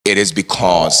It is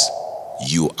because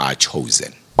you are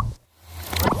chosen.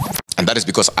 And that is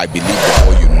because I believe the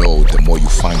more you know, the more you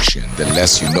function. The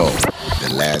less you know,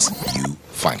 the less you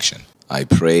function. I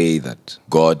pray that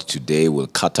God today will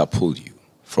catapult you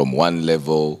from one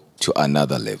level to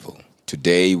another level.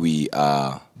 Today we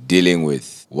are dealing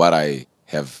with what I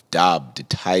have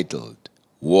titled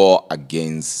War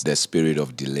Against the Spirit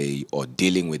of Delay, or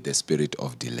Dealing with the Spirit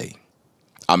of Delay.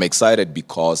 I'm excited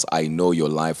because I know your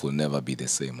life will never be the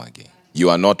same again. You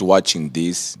are not watching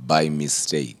this by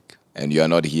mistake, and you are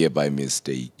not here by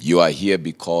mistake. You are here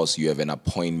because you have an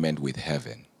appointment with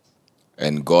heaven.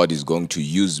 And God is going to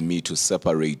use me to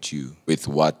separate you with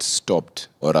what stopped,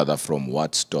 or rather from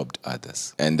what stopped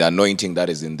others. And the anointing that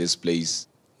is in this place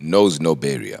knows no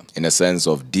barrier. In a sense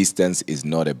of distance is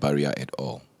not a barrier at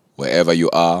all. Wherever you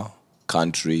are,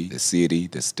 country, the city,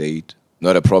 the state,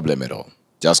 not a problem at all.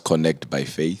 Just connect by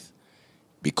faith,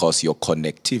 because your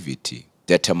connectivity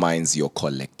determines your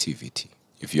collectivity.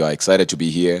 If you are excited to be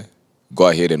here, go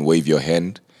ahead and wave your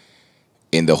hand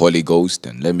in the Holy Ghost,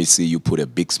 and let me see you put a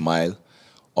big smile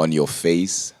on your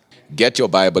face. Get your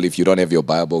Bible. If you don't have your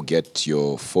Bible, get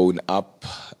your phone up,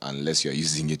 unless you're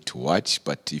using it to watch.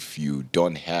 But if you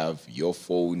don't have your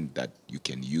phone that you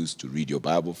can use to read your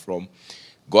Bible from,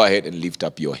 go ahead and lift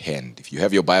up your hand. If you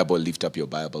have your Bible, lift up your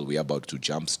Bible. We're about to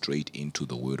jump straight into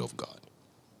the Word of God.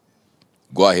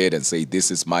 Go ahead and say,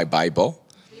 "This is my Bible.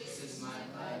 This is my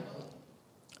Bible.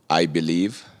 I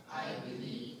believe I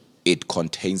believe it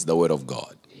contains the Word of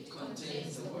God. it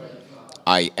contains the Word of God.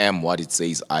 I am what it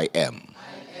says I am.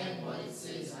 I am what it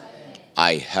says I am.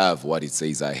 I have what it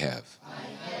says I have. I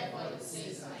have what it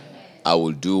says I have. I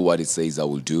will do what it says I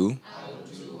will do. I will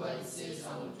do what it says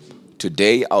I will do.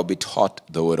 Today I'll be taught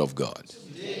the Word of God.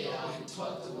 Today I will be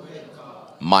taught the Word of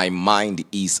God. My mind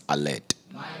is alert.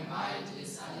 My mind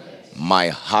is alert. My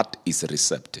heart is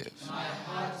receptive My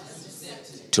heart is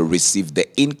receptive to receive the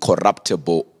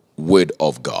incorruptible Word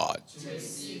of God. to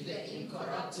receive the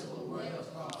incorruptible Word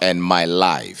of God. And my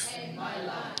life And my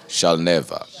life shall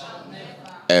never, shall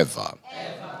never, ever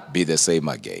ever be the same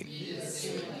again. be the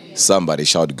same again. Somebody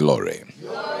shout glory.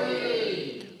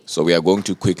 Glory. So we are going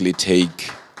to quickly take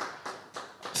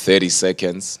 30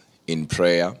 seconds in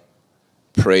prayer,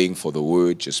 praying for the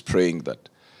Word, just praying that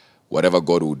whatever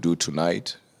God will do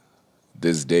tonight,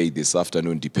 this day, this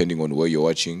afternoon, depending on where you're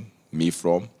watching me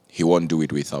from, He won't do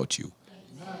it without you.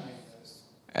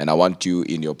 And I want you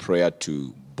in your prayer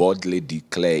to boldly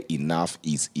declare enough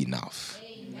is enough.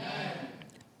 Amen.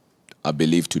 I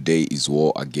believe today is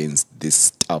war against this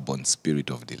stubborn spirit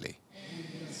of delay.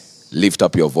 Lift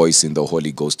up your voice in the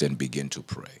Holy Ghost and begin to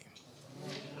pray.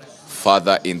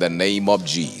 Father, in the name of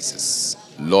Jesus,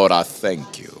 Lord, I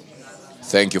thank you.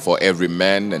 Thank you for every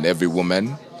man and every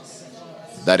woman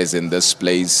that is in this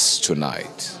place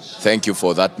tonight. Thank you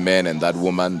for that man and that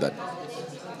woman that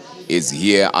is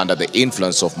here under the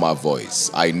influence of my voice.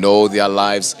 I know their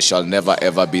lives shall never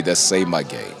ever be the same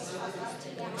again.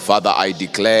 Father, I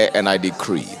declare and I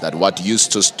decree that what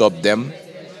used to stop them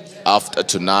after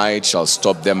tonight shall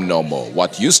stop them no more.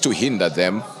 What used to hinder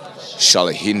them shall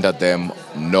hinder them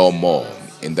no more.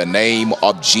 In the name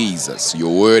of Jesus,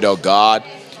 your word, oh God,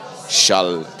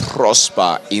 shall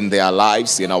prosper in their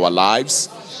lives, in our lives,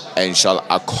 and shall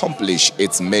accomplish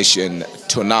its mission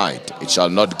tonight. It shall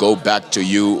not go back to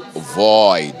you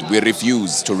void. We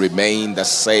refuse to remain the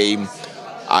same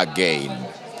again.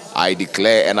 I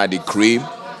declare and I decree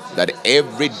that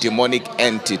every demonic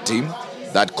entity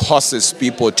that causes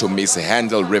people to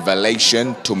mishandle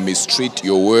revelation, to mistreat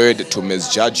your word, to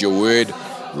misjudge your word,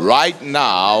 right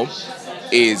now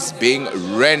is being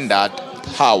rendered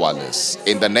powerless.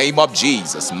 In the name of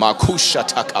Jesus, Makusha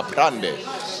takaprande,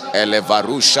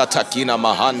 elevarusha takina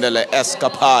mahandele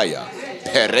escapaya,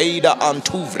 pereida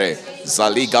antuvre,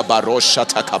 zaliga barosha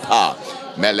takapa,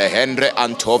 melehendre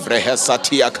antovre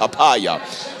hesatia kapaya,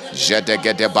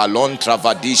 jedegede balon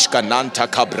travadishka nanta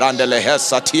kabrandele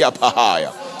hesatia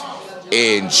pahaya.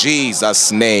 In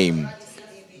Jesus' name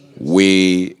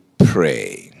we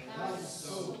pray.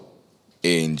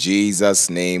 In Jesus'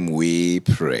 name we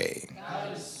pray.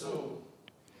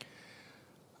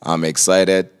 I'm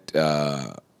excited.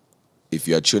 If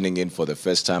you are tuning in for the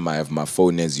first time, I have my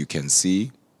phone, as you can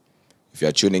see. If you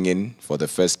are tuning in for the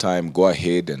first time, go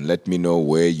ahead and let me know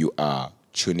where you are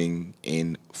tuning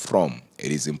in from.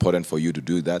 It is important for you to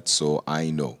do that so I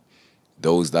know.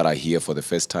 Those that are here for the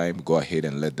first time, go ahead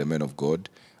and let the men of God.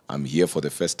 I'm here for the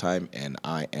first time and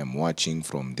I am watching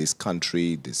from this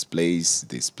country, this place,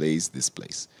 this place, this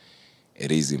place.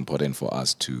 It is important for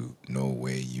us to know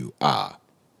where you are.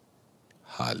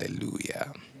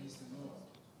 Hallelujah.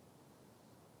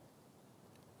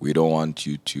 We don't want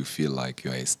you to feel like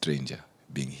you're a stranger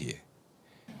being here.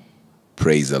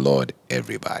 Praise the Lord,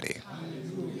 everybody.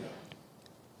 Hallelujah.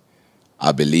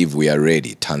 I believe we are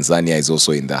ready. Tanzania is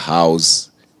also in the house.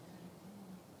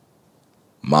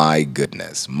 My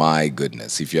goodness, my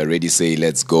goodness. If you're ready, say,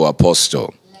 let's go,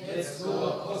 Apostle. Let's go,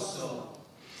 Apostle.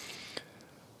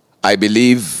 I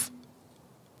believe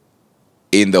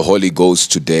in the Holy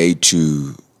Ghost today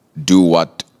to do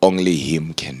what only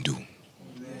Him can do.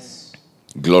 Yes.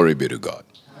 Glory be to God.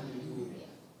 Hallelujah.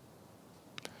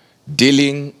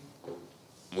 Dealing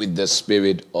with the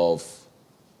spirit of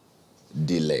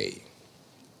delay.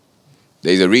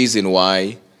 There's a reason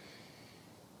why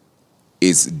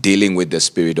it's dealing with the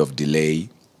spirit of delay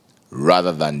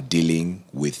rather than dealing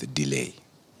with delay.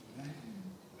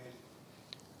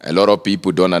 A lot of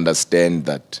people don't understand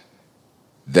that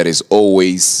there is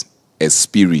always a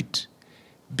spirit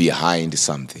behind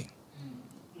something.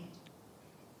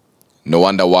 No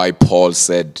wonder why Paul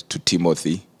said to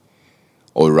Timothy,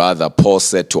 or rather Paul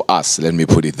said to us, let me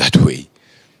put it that way,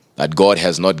 that God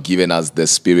has not given us the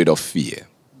spirit of fear.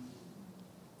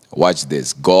 Watch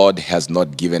this. God has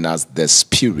not given us the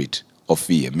spirit of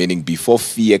fear, meaning before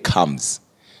fear comes,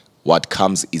 what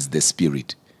comes is the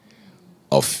spirit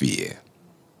of fear.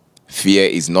 Fear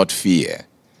is not fear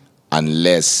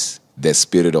unless the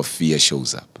spirit of fear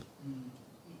shows up.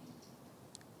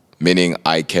 Meaning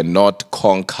I cannot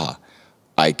conquer,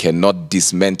 I cannot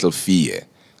dismantle fear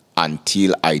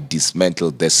until I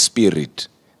dismantle the spirit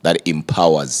that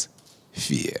empowers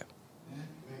fear.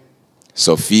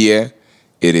 So fear,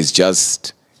 it is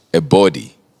just a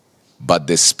body, but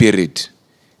the spirit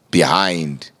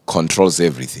behind controls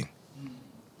everything.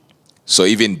 So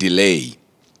even delay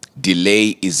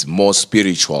is more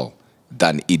spiritual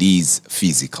than it is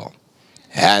physical.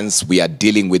 Hence, we are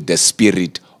dealing with the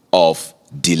spirit of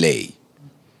delay.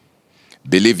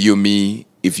 Believe you me,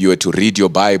 if you were to read your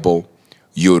Bible,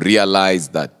 you realize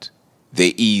that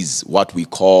there is what we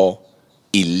call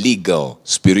illegal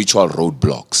spiritual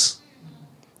roadblocks,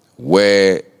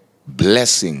 where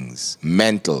blessings,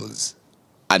 mantles,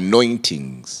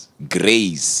 anointings,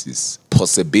 graces,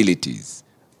 possibilities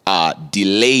are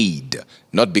delayed,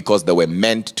 not because they were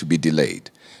meant to be delayed,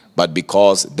 but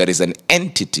because there is an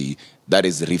entity that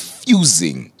is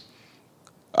refusing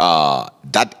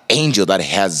that angel that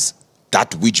has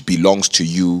that which belongs to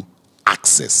you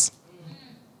access.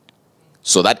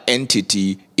 So that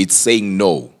entity, it's saying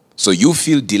no. So you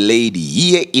feel delayed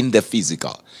here in the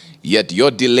physical. Yet your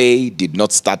delay did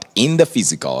not start in the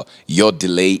physical. Your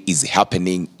delay is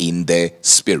happening in the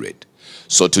spirit.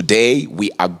 So today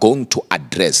we are going to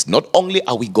address, not only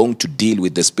are we going to deal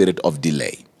with the spirit of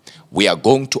delay, we are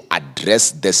going to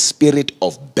address the spirit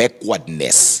of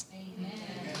backwardness.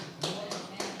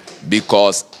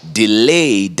 Because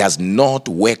delay does not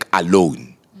work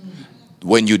alone.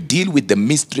 When you deal with the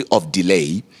mystery of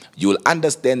delay, you will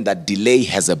understand that delay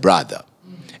has a brother,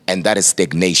 and that is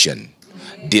stagnation.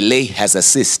 Delay has a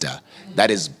sister,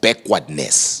 that is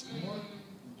backwardness.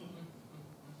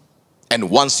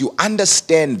 And once you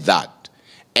understand that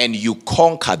and you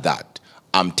conquer that,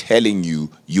 I'm telling you,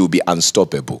 you'll be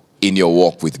unstoppable in your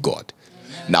walk with God.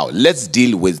 Now, let's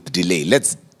deal with delay.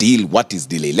 Let's deal what is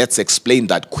delay. Let's explain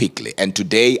that quickly. And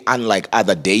today, unlike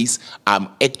other days, I'm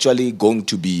actually going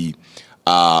to be,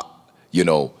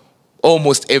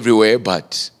 almost everywhere,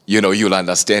 but, you'll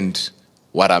understand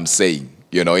what I'm saying,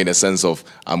 in a sense of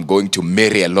I'm going to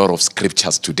marry a lot of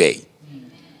scriptures today.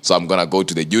 So I'm going to go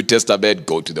to the New Testament,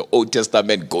 go to the Old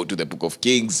Testament, go to the Book of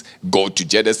Kings, go to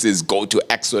Genesis, go to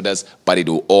Exodus, but it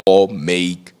will all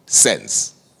make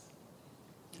sense.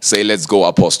 Say, let's go,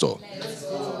 Apostle. Let's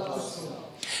go, Apostle.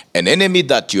 An enemy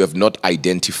that you have not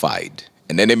identified,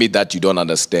 an enemy that you don't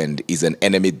understand, is an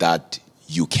enemy that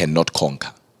you cannot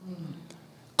conquer.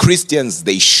 Christians,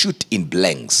 they shoot in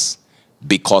blanks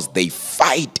because they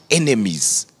fight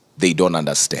enemies they don't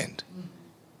understand.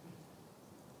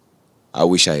 I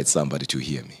wish I had somebody to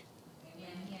hear me.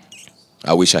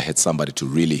 I wish I had somebody to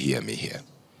really hear me here.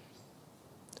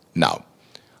 Now,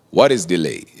 what is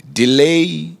delay?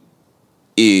 Delay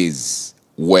is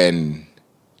when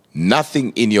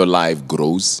nothing in your life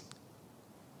grows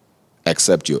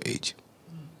except your age.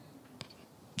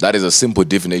 That is a simple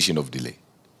definition of delay.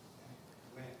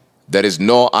 There is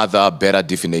no other better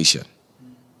definition.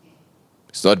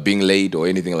 It's not being late or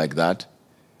anything like that,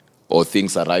 or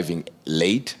things arriving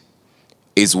late.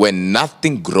 It's when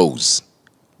nothing grows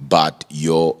but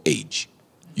your age.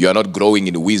 You are not growing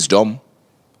in wisdom.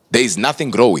 There is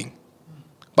nothing growing.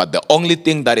 But the only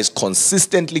thing that is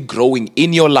consistently growing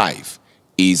in your life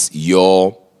is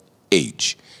your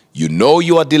age. You know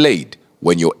you are delayed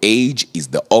when your age is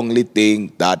the only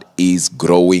thing that is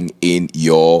growing in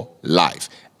your life.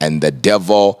 And the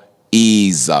devil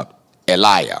is a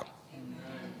liar.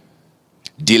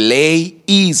 Delay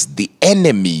is the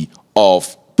enemy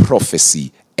of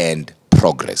prophecy and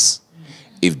progress.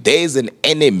 If there is an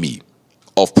enemy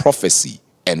of prophecy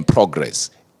and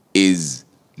progress, is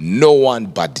no one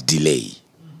but delay.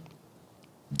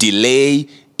 Delay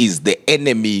is the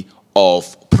enemy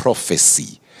of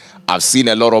prophecy. I've seen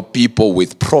a lot of people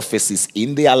with prophecies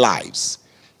in their lives.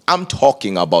 I'm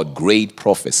talking about great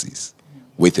prophecies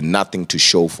with nothing to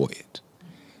show for it.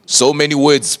 So many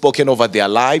words spoken over their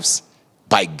lives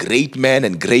by great men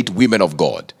and great women of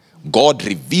God. God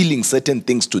revealing certain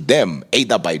things to them,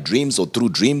 either by dreams or through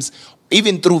dreams,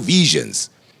 even through visions.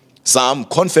 Some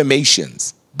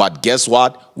confirmations. But guess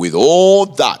what? With all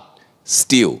that,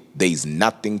 still, there is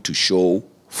nothing to show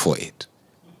for it.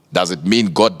 Does it mean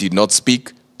God did not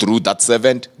speak through that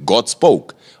servant? God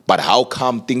spoke. But how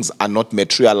come things are not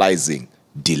materializing?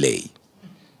 Delay.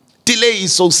 Delay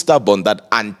is so stubborn that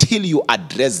until you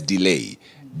address delay,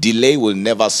 delay will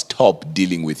never stop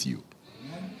dealing with you.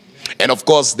 And of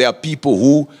course, there are people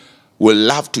who will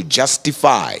love to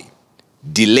justify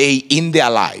delay in their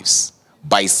lives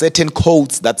by certain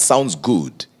codes that sounds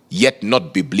good, yet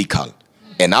not biblical.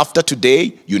 And after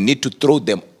today, you need to throw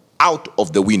them out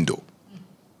of the window.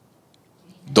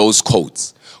 Those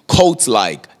codes. Codes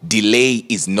like delay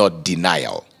is not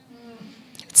denial.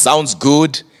 It sounds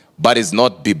good, but it's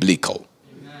not biblical.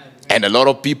 And a lot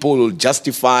of people will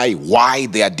justify why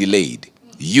they are delayed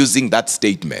using that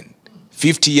statement.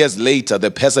 50 years later,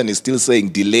 the person is still saying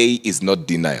delay is not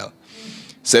denial.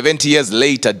 70 years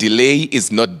later, delay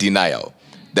is not denial.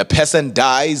 The person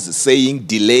dies saying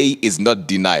delay is not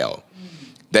denial.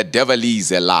 The devil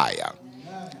is a liar.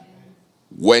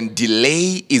 When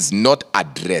delay is not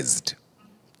addressed,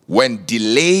 when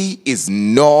delay is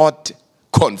not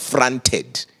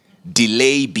confronted,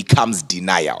 delay becomes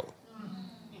denial.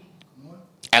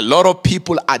 A lot of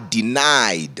people are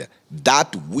denied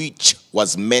that which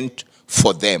was meant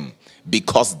for them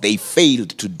because they failed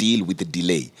to deal with the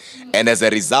delay. And as a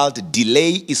result,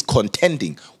 delay is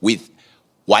contending with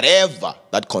whatever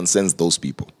that concerns those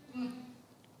people.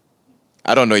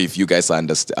 I don't know if you guys are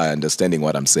understanding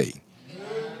what I'm saying.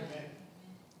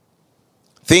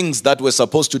 Things that were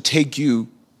supposed to take you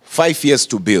 5 years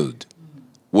to build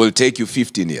will take you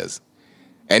 15 years.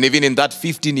 And even in that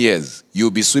 15 years,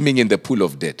 you'll be swimming in the pool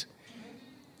of debt.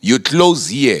 You close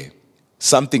here,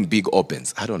 something big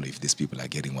opens. I don't know if these people are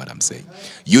getting what I'm saying.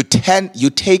 You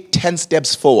take 10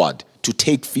 steps forward to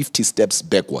take 50 steps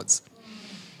backwards.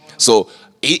 So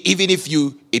even if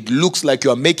it looks like you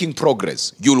are making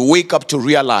progress, you'll wake up to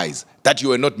realize that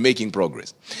you are not making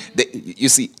progress. You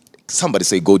see, somebody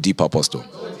say, go deep, Apostle.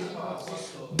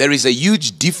 There is a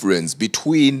huge difference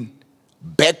between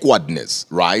backwardness,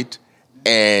 right,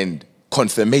 and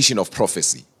confirmation of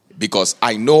prophecy. Because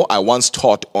I know I once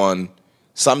taught on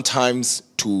sometimes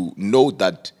to know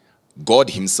that God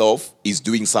himself is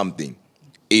doing something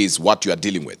is what you are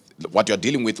dealing with. What you're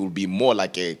dealing with will be more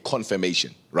like a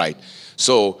confirmation, right?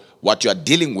 So what you're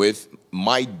dealing with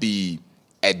might be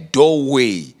a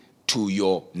doorway to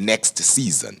your next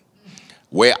season,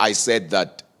 where I said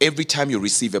that every time you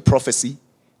receive a prophecy,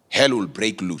 hell will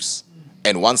break loose.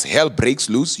 And once hell breaks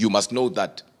loose, you must know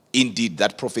that indeed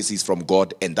that prophecy is from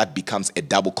God, and that becomes a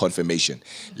double confirmation.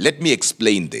 Let me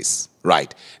explain this,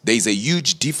 right? There is a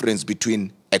huge difference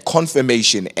between a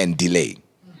confirmation and delay.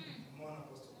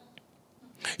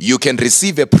 You can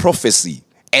receive a prophecy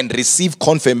and receive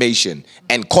confirmation,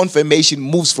 and confirmation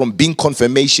moves from being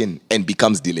confirmation and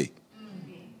becomes delay.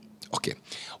 Okay.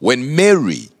 When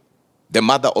Mary, the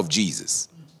mother of Jesus,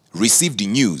 received the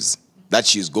news that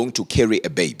she is going to carry a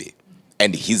baby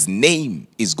and his name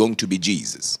is going to be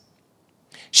Jesus,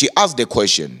 she asked the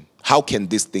question, how can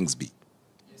these things be?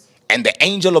 And the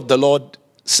angel of the Lord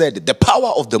said, the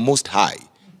power of the Most High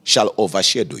shall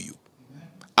overshadow you.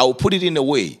 I will put it in a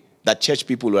way that church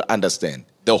people will understand.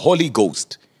 The Holy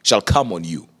Ghost shall come on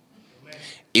you.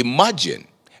 Imagine,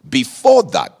 before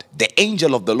that, the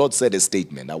angel of the Lord said a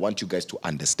statement. I want you guys to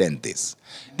understand this.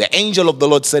 The angel of the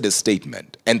Lord said a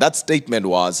statement, and that statement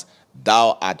was,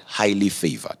 thou art highly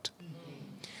favored.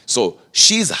 So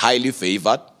she's highly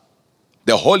favored.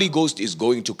 The Holy Ghost is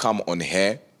going to come on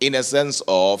her in a sense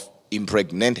of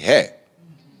impregnate her.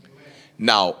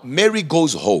 Now, Mary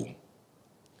goes home.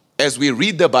 As we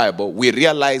read the Bible, we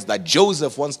realize that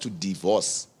Joseph wants to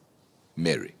divorce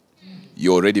Mary.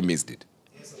 You already missed it.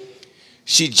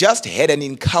 She just had an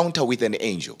encounter with an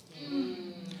angel.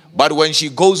 But when she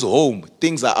goes home,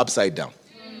 things are upside down.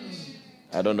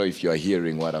 I don't know if you are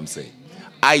hearing what I'm saying.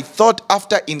 I thought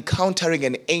after encountering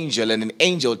an angel and an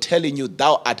angel telling you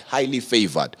thou art highly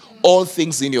favored, all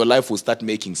things in your life will start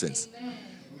making sense.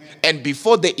 And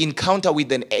before the encounter with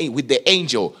the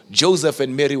angel, Joseph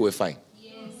and Mary were fine.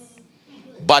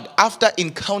 But after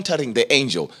encountering the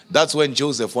angel, that's when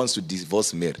Joseph wants to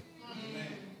divorce Mary.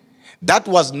 That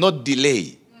was not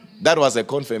delay. That was a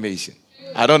confirmation.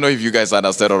 I don't know if you guys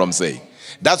understand what I'm saying.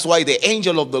 That's why the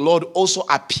angel of the Lord also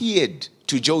appeared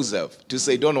to Joseph to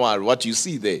say, don't worry, what you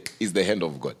see there is the hand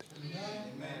of God.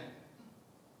 Amen.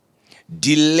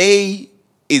 Delay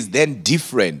is then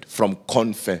different from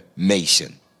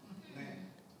confirmation. Amen.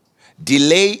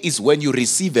 Delay is when you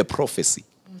receive a prophecy.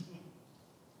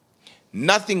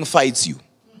 Nothing fights you,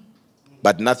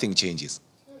 but nothing changes.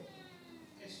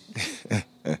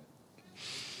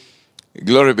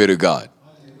 Glory be to God.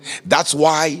 That's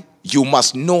why you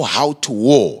must know how to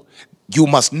war. You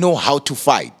must know how to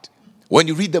fight. When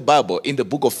you read the Bible in the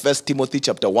book of 1 Timothy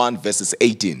chapter 1 verses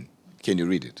 18, can you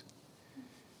read it?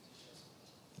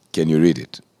 Can you read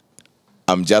it?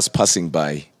 I'm just passing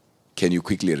by. Can you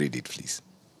quickly read it, please?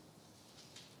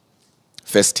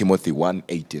 1 Timothy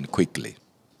 1:18, quickly.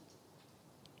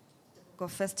 The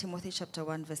book of 1 Timothy chapter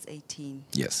 1 verse 18.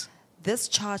 Yes. This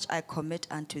charge I commit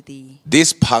unto thee.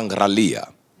 This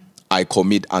pangralia I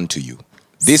commit unto you.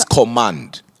 This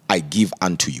command I give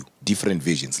unto you. Different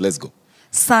visions. Let's go.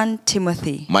 Son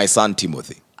Timothy. My son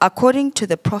Timothy. According to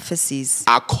the prophecies.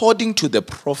 According to the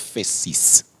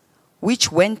prophecies.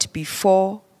 Which went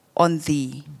before on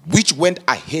thee. Which went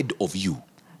ahead of you.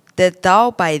 That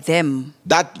thou by them.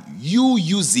 That you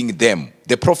using them.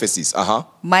 The prophecies.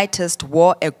 Mightest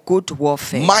war a good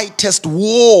warfare. Mightest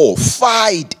war.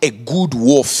 Fight a good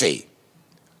warfare.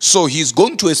 So he's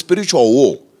going to a spiritual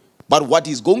war. But what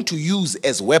he's going to use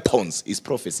as weapons is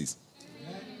prophecies.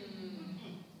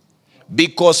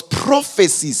 Because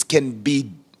prophecies can be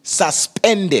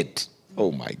suspended.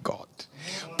 Oh my God.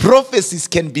 Prophecies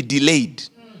can be delayed.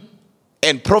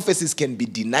 And prophecies can be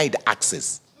denied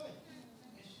access.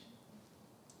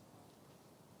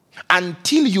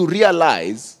 Until you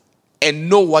realize and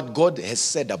know what God has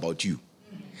said about you.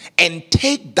 And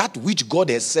take that which God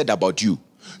has said about you.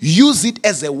 Use it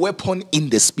as a weapon in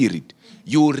the spirit.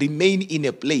 You will remain in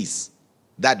a place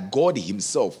that God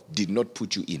himself did not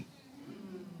put you in.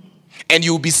 And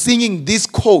you'll be singing this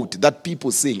quote that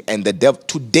people sing, and the devil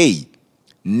today,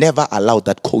 never allow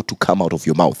that quote to come out of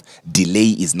your mouth. Delay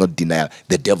is not denial.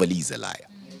 The devil is a liar.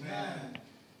 Amen.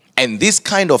 And this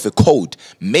kind of a quote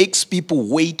makes people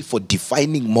wait for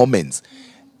defining moments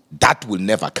that will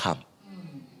never come.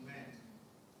 Amen.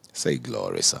 Say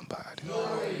glory, somebody.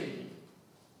 Glory.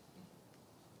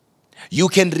 You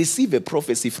can receive a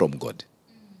prophecy from God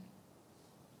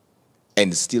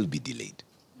and still be delayed.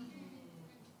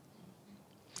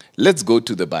 Let's go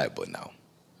to the Bible now.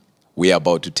 We are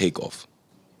about to take off.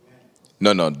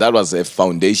 No, that was a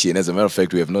foundation. As a matter of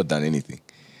fact, we have not done anything.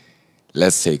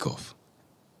 Let's take off.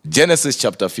 Genesis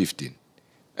chapter 15.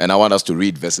 And I want us to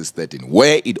read verses 13,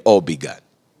 where it all began.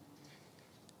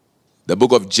 The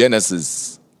book of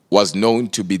Genesis was known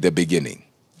to be the beginning.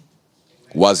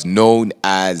 Was known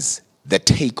as the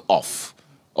takeoff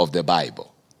of the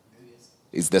Bible.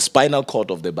 It's the spinal cord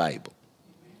of the Bible.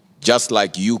 Just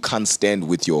like you can't stand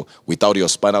without your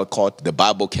spinal cord, the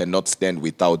Bible cannot stand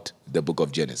without the book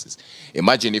of Genesis.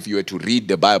 Imagine if you were to read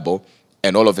the Bible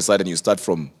and all of a sudden you start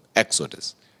from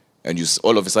Exodus and you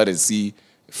all of a sudden see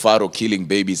Pharaoh killing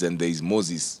babies and there is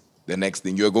Moses. The next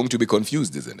thing, you're going to be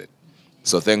confused, isn't it?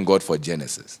 So thank God for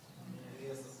Genesis.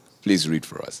 Please read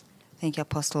for us. Thank you,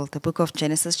 Apostle. The book of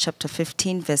Genesis chapter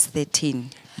 15 verse 13.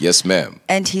 Yes, ma'am.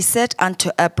 And he said unto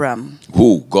Abram.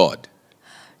 Who? God.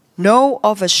 Know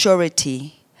of a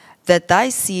surety that thy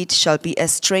seed shall be a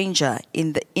stranger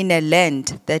in a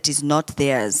land that is not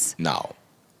theirs. Now,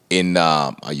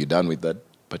 are you done with that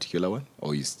particular one?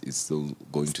 Or is still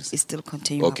going to see? It's still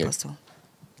continuing, okay. Apostle.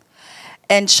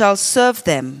 And shall serve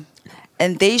them,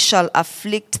 and they shall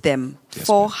afflict them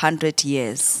 400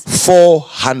 years.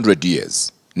 400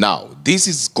 years. Now, this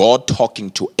is God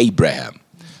talking to Abraham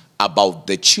about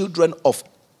the children of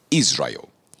Israel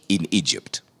in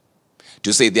Egypt.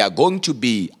 To say they are going to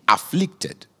be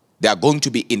afflicted. They are going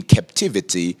to be in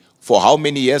captivity for how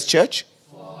many years, church?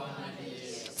 400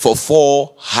 years. For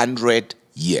 400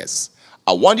 years.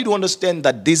 I want you to understand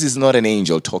that this is not an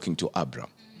angel talking to Abram.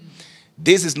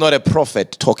 This is not a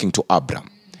prophet talking to Abram.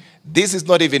 This is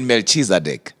not even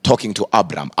Melchizedek talking to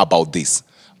Abram about this.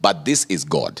 But this is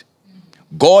God.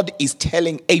 God is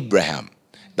telling Abraham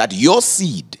that your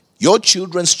seed, your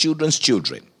children's children's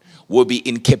children, will be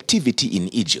in captivity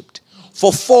in Egypt.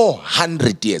 For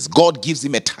 400 years, God gives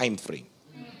him a time frame.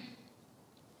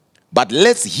 But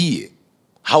let's hear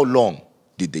How long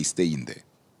did they stay in there?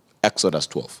 Exodus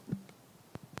 12.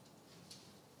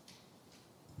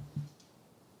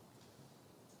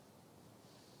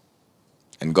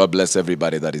 And God bless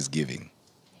everybody that is giving.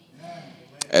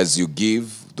 As you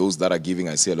give, those that are giving,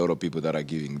 I see a lot of people that are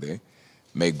giving there.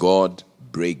 May God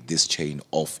break this chain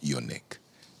off your neck.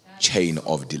 Chain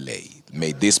of delay.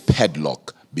 May this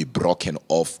padlock be broken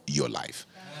off your life.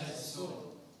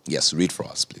 Yes, read for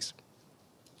us, please.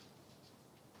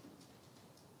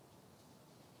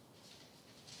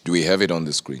 Do we have it on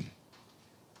the screen?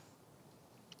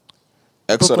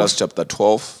 Exodus chapter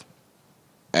 12,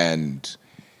 and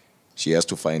she has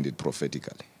to find it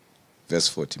prophetically. Verse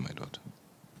 40, my daughter.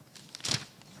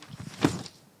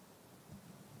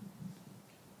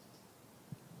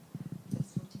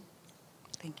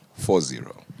 Thank you. 40.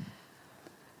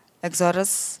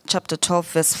 Exodus chapter 12,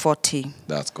 verse 40.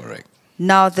 That's correct.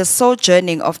 Now the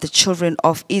sojourning of the children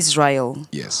of Israel,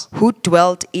 Yes. who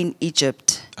dwelt in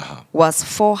Egypt, Uh-huh. was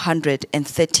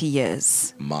 430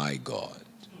 years. My God.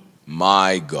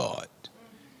 My God.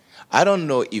 I don't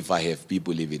know if I have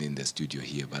people living in the studio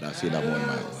here, but I feel I'm on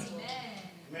my own.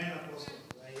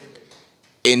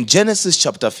 In Genesis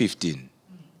chapter 15,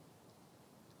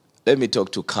 let me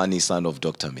talk to Kani, son of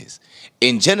Dr. Miz.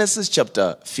 In Genesis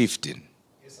chapter 15,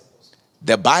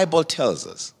 the Bible tells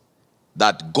us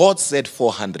that God said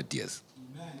 400 years.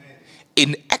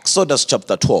 In Exodus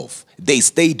chapter 12, they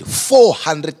stayed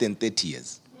 430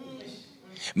 years.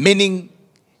 Meaning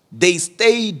they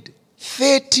stayed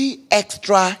 30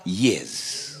 extra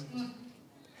years.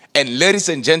 And ladies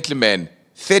and gentlemen,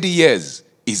 30 years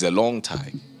is a long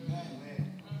time.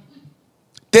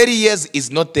 30 years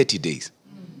is not 30 days.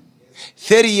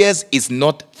 30 years is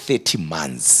not 30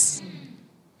 months.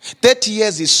 30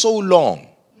 years is so long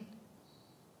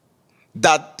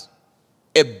that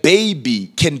a baby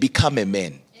can become a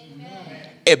man.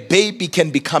 A baby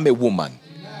can become a woman.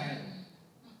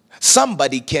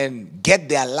 Somebody can get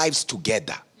their lives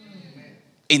together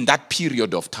in that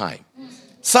period of time.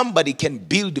 Somebody can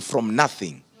build from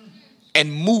nothing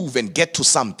and move and get to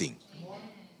something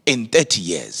in 30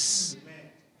 years.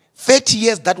 30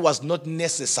 years that was not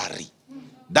necessary.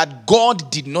 That God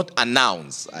did not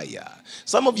announce.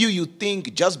 Some of you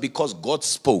think just because God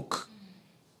spoke,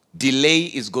 delay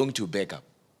is going to back up.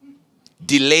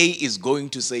 Delay is going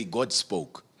to say God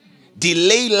spoke.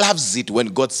 Delay loves it when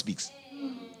God speaks.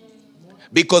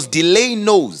 Because delay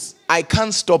knows I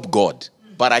can't stop God,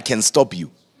 but I can stop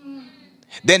you.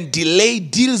 Then delay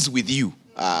deals with you.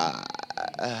 I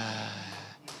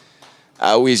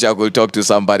wish I could talk to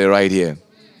somebody right here.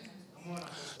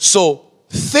 So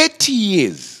 30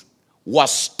 years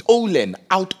was stolen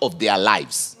out of their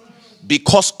lives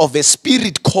because of a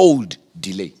spirit called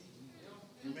delay.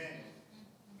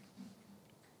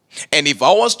 And if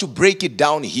I was to break it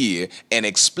down here and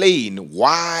explain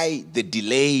why the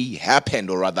delay happened,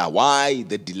 or rather why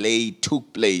the delay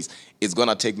took place, it's going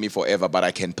to take me forever, but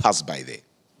I can pass by there.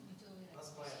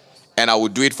 And I will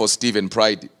do it for Stephen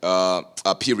Pride,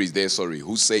 Piri there,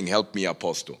 who's saying, help me,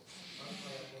 Apostle.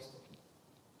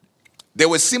 They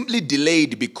were simply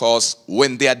delayed because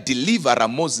when their deliverer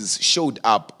Moses showed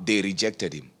up, they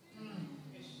rejected him.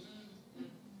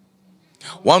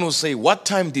 One will say, what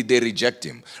time did they reject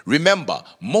him? Remember,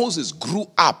 Moses grew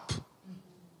up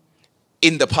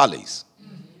in the palace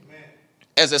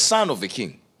as a son of a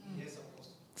king.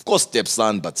 Of course,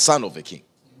 stepson, but son of a king,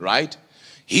 right?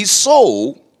 He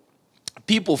saw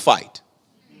people fight.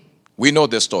 We know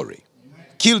the story.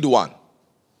 Killed one.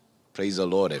 Praise the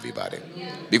Lord, everybody.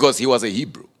 Because he was a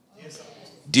Hebrew.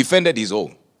 Defended his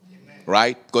own,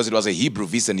 right? Because it was a Hebrew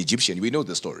versus an Egyptian. We know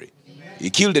the story. He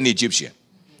killed an Egyptian.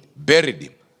 Buried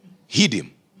him, hid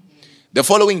him. The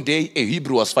following day, a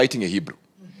Hebrew was fighting a Hebrew.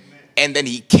 And then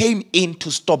he came in to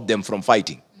stop them from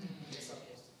fighting.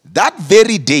 That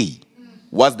very day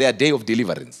was their day of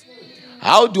deliverance.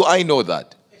 How do I know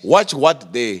that? Watch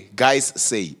what the guys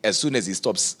say as soon as he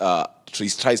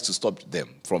tries to stop them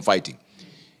from fighting.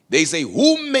 They say,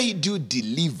 who made you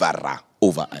deliverer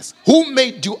over us? Who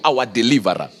made you our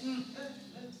deliverer?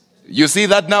 You see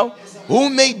that now? Who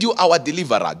made you our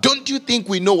deliverer? Don't you think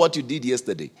we know what you did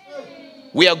yesterday?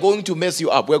 We are going to mess you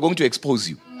up. We are going to expose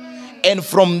you. And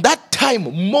from that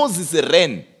time, Moses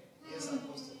ran.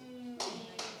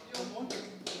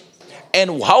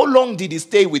 And how long did he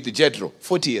stay with Jethro?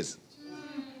 40 years.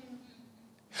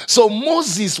 So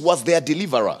Moses was their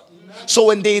deliverer. So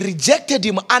when they rejected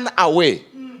him unaware,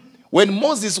 when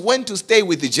Moses went to stay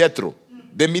with Jethro,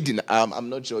 the meeting, I'm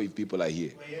not sure if people are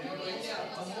here.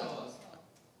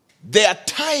 Their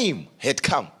time had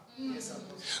come.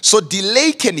 So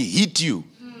delay can hit you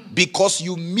because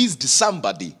you missed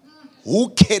somebody Who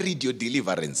carried your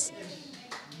deliverance?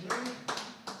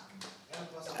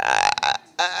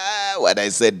 What I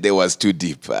said there was too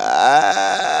deep.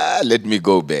 Let me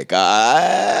go back.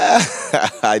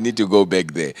 I need to go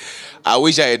back there. I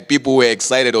wish I had people who were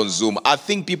excited on Zoom. I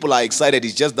think people are excited.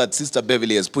 It's just that Sister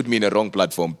Beverly has put me in a wrong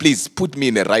platform. Please put me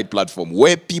in the right platform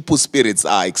where people's spirits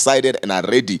are excited and are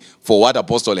ready for what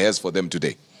Apostle has for them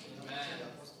today.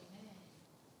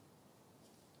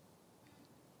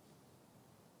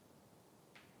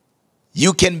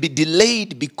 You can be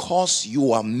delayed because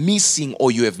you are missing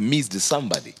or you have missed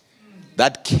somebody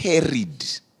that carried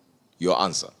your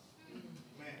answer.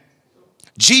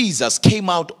 Jesus came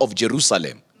out of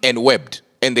Jerusalem and wept.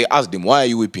 And they asked him, why are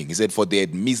you weeping? He said, for they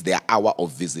had missed their hour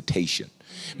of visitation.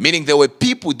 Meaning there were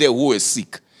people there who were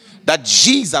sick. That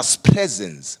Jesus'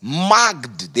 presence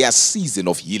marked their season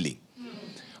of healing.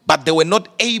 But they were not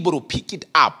able to pick it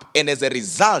up. And as a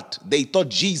result, they thought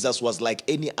Jesus was like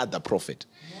any other prophet.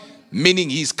 Meaning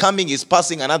he's coming, he's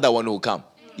passing, another one will come.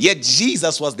 Yet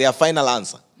Jesus was their final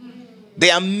answer.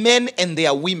 There are men and there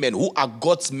are women who are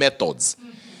God's methods.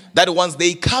 That once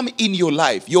they come in your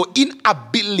life, your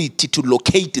inability to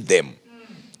locate them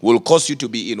will cause you to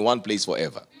be in one place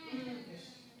forever.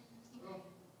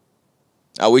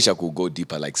 I wish I could go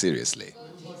deeper, like seriously.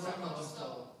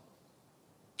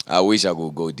 I wish I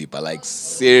could go deeper, like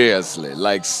seriously.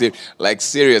 Like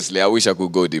seriously, I wish I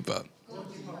could go deeper.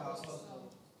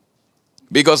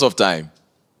 Because of time,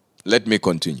 let me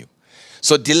continue.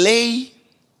 So delay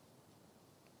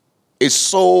is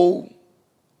so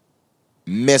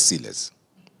merciless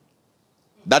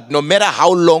that no matter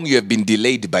how long you have been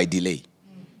delayed by delay,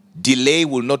 delay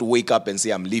will not wake up and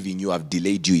say, I'm leaving you, I've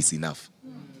delayed you, it's enough.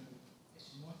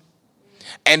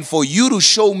 And for you to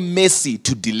show mercy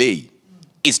to delay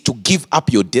is to give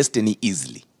up your destiny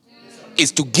easily.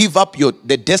 Is to give up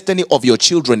the destiny of your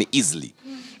children easily.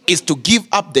 Is to give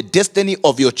up the destiny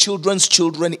of your children's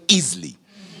children easily.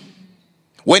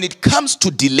 When it comes to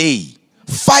delay,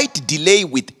 fight delay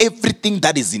with everything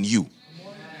that is in you.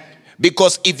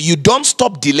 Because if you don't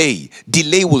stop delay,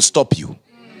 delay will stop you.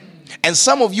 And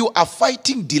some of you are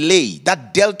fighting delay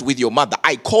that dealt with your mother.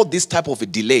 I call this type of a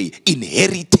delay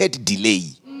inherited delay.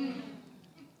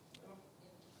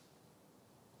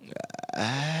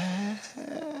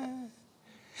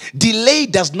 Delay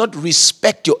does not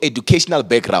respect your educational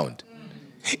background.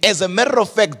 As a matter of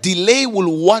fact, delay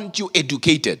will want you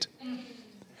educated.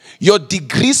 Your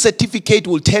degree certificate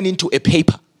will turn into a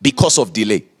paper because of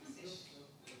delay.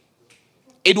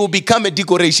 It will become a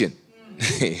decoration.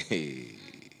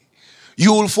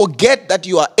 You will forget that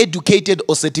you are educated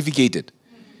or certificated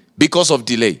because of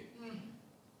delay.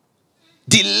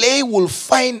 Delay will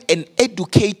find an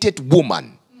educated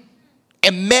woman,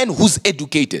 a man who's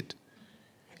educated,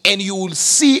 and you will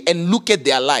see and look at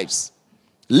their lives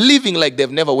living like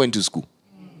they've never went to school.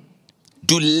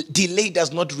 Delay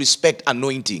does not respect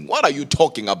anointing. What are you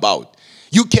talking about?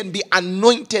 You can be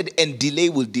anointed and delay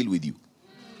will deal with you.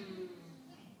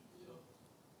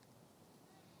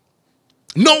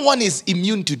 No one is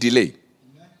immune to delay.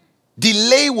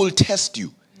 Delay will test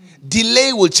you.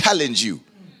 Delay will challenge you.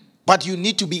 But you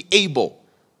need to be able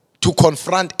to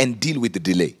confront and deal with the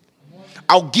delay.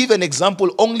 I'll give an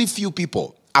example. Only few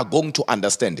people are going to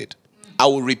understand it. I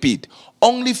will repeat.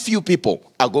 Only few people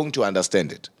are going to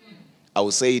understand it. I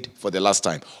will say it for the last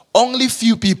time. Only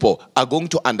few people are going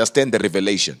to understand the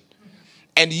revelation.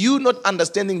 And you not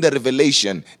understanding the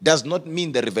revelation does not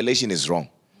mean the revelation is wrong.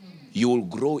 You will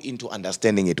grow into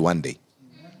understanding it one day.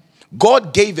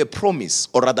 God gave a promise,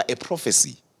 or rather a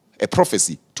prophecy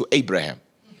to Abraham.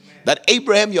 That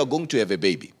Abraham, you are going to have a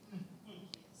baby.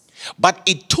 But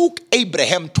it took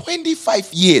Abraham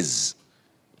 25 years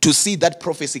to see that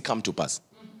prophecy come to pass.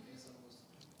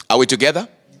 Are we together?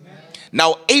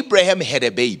 Now, Abraham had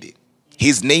a baby.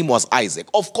 His name was Isaac.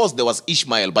 Of course, there was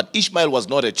Ishmael, but Ishmael was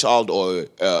not a child or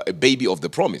a baby of the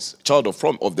promise, child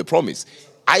of the promise.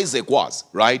 Isaac was,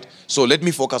 right? So let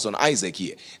me focus on Isaac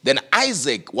here. Then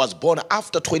Isaac was born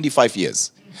after 25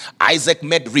 years. Isaac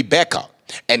met Rebekah.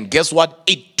 And guess what?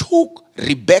 It took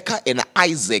Rebekah and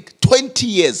Isaac 20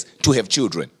 years to have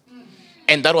children.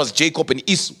 And that was Jacob and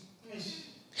Esau.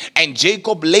 And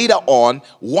Jacob later on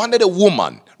wanted a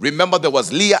woman. Remember, there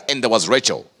was Leah and there was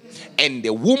Rachel. And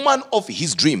the woman of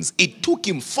his dreams, it took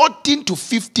him 14 to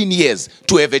 15 years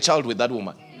to have a child with that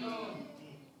woman.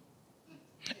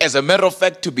 As a matter of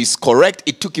fact, to be correct,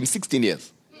 it took him 16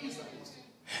 years.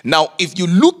 Now, if you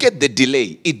look at the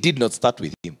delay, it did not start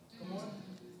with him.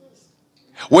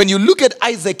 When you look at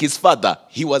Isaac, his father,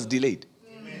 he was delayed.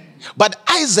 But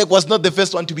Isaac was not the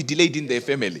first one to be delayed in their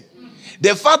family.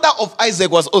 The father of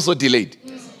Isaac was also delayed.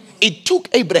 It took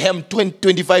Abraham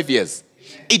 25 years.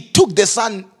 It took the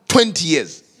son 20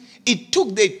 years. It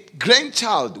took the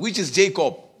grandchild, which is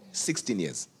Jacob, 16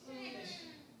 years.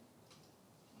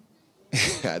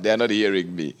 They are not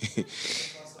hearing me.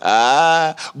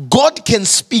 God can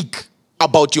speak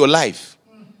about your life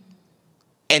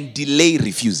and delay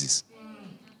refuses.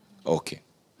 Okay.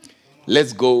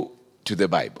 Let's go to the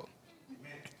Bible.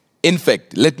 In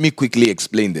fact, let me quickly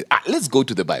explain this. Let's go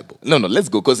to the Bible. No, let's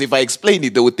go. Because if I explain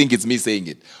it, they would think it's me saying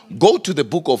it. Go to the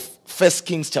book of 1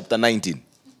 Kings chapter 19.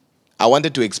 I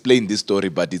wanted to explain this story,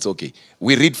 but it's okay.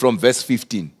 We read from verse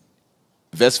 15.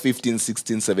 Verse 15,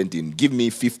 16, 17. Give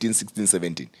me 15, 16,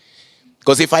 17.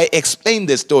 Because if I explain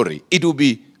the story, it will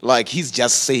be like he's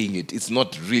just saying it. It's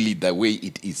not really the way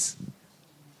it is.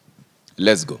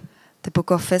 Let's go. The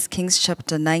book of 1 Kings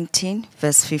chapter 19,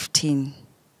 verse 15.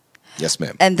 Yes,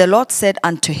 ma'am. And the Lord said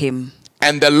unto him.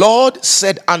 And the Lord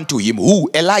said unto him,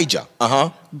 who? Elijah.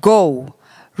 Go,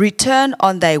 return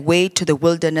on thy way to the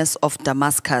wilderness of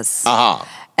Damascus.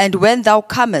 And when thou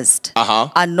comest,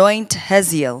 anoint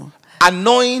Hazael.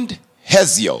 Anoint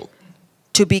Hazael.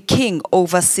 To be king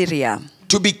over Syria.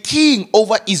 To be king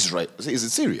over Israel. Is it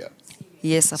Syria?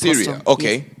 Yes, Apostle. Syria.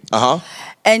 Okay. Yes.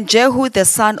 And Jehu the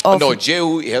son of... No,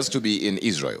 Jehu has to be in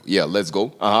Israel. Yeah, let's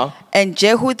go. And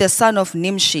Jehu the son of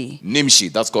Nimshi. Nimshi,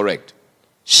 that's correct.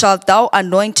 Shalt thou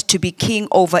anoint to be king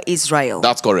over Israel.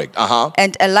 That's correct.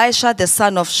 And Elisha the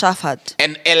son of Shaphat.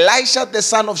 And Elisha the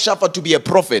son of Shaphat to be a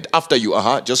prophet after you.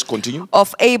 Just continue.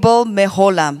 Of Abel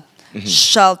Meholah.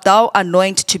 Shalt thou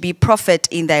anoint to be prophet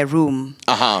in thy room.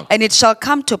 And it shall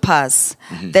come to pass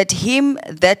that him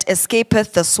that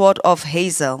escapeth the sword of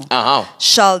Hazael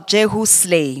shall Jehu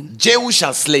slay. Jehu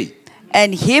shall slay.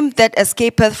 And him that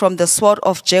escapeth from the sword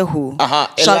of Jehu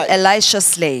shall Elisha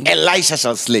slay. Elisha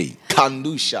shall slay.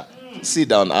 Kandusha. Sit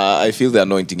down. I feel the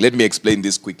anointing. Let me explain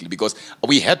this quickly because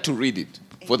we had to read it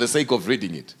for the sake of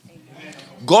reading it.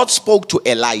 God spoke to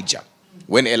Elijah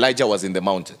when Elijah was in the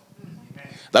mountain.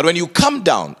 That when you come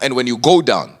down and when you go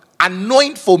down,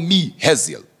 anoint for me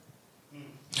Hazael.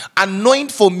 Anoint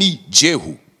for me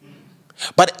Jehu.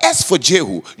 But as for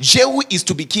Jehu, Jehu is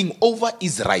to be king over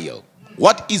Israel.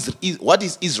 What is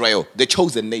Israel? The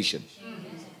chosen nation.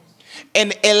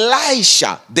 And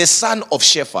Elisha, the son of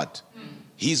Shaphat,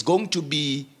 he's going to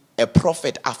be a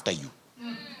prophet after you.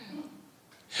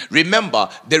 Remember,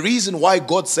 the reason why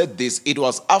God said this, it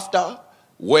was after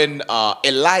when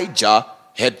Elijah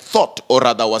had thought, or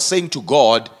rather was saying to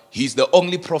God, he's the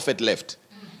only prophet left.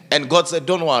 And God said,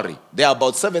 don't worry, there are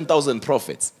about 7,000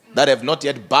 prophets that have not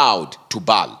yet bowed to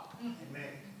Baal.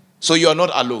 So you are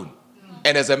not alone.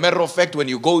 And as a matter of fact, when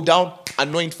you go down,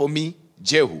 anoint for me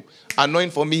Jehu,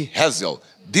 anoint for me Hazael.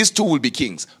 These two will be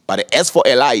kings. But as for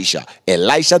Elisha,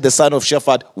 Elisha the son of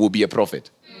Shaphat will be a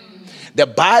prophet. The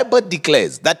Bible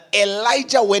declares that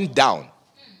Elijah went down.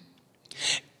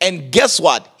 And guess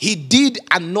what? He did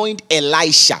anoint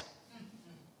Elisha.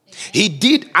 He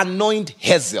did anoint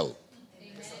Hazael.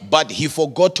 But he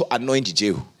forgot to anoint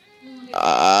Jehu.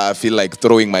 I feel like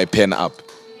throwing my pen up.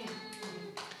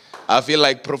 I feel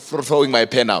like throwing my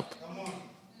pen up.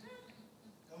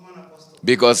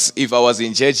 Because if I was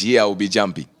in church here, I would be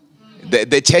jumping.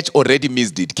 The church already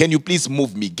missed it. Can you please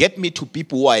move me? Get me to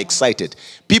people who are excited.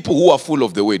 People who are full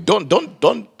of the way.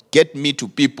 Don't get me to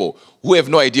people who have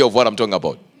no idea of what I'm talking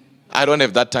about. I don't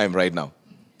have that time right now.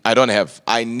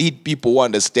 I need people who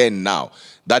understand now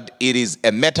that it is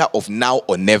a matter of now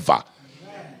or never.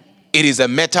 It is a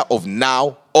matter of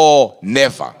now or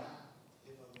never.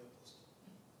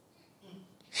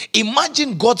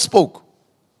 Imagine God spoke.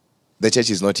 The church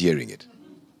is not hearing it.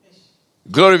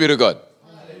 Glory be to God.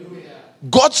 Hallelujah.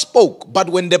 God spoke, but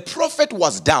when the prophet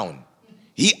was down,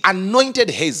 he anointed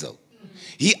Hazael.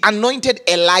 He anointed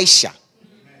Elisha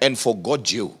and forgot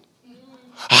Jehu.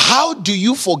 How do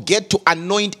you forget to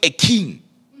anoint a king?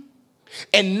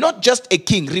 And not just a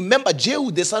king. Remember,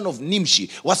 Jehu, the son of Nimshi,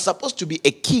 was supposed to be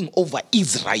a king over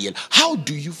Israel. How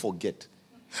do you forget?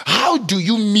 How do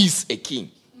you miss a king?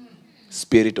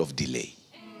 Spirit of delay.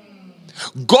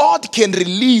 God can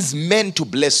release men to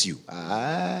bless you.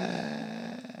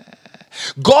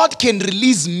 God can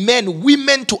release men,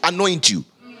 women to anoint you.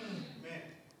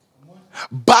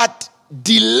 But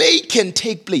delay can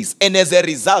take place. And as a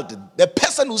result, the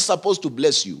person who's supposed to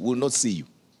bless you will not see you.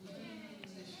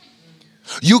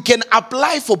 You can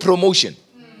apply for promotion,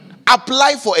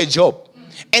 apply for a job,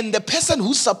 and the person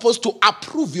who's supposed to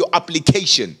approve your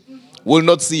application will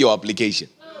not see your application.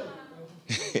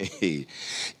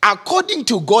 According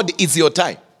to God, it's your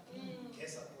time.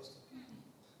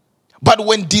 But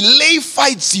when delay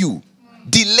fights you,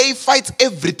 delay fights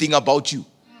everything about you.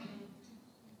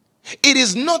 It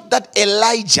is not that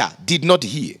Elijah did not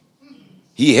hear.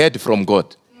 He heard from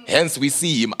God. Hence we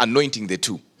see him anointing the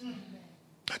two.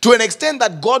 To an extent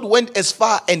that God went as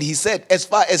far and he said, as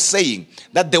far as saying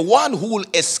that the one who will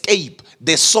escape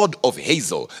the sword of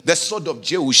Hazel, the sword of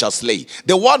Jehu shall slay.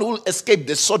 The one who will escape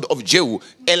the sword of Jehu,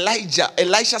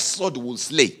 Elisha's sword will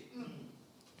slay.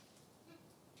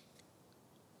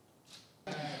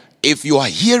 If you are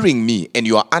hearing me and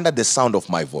you are under the sound of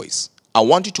my voice, I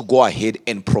want you to go ahead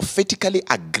and prophetically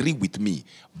agree with me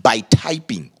by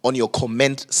typing on your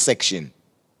comment section,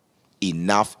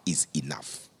 enough is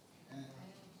enough.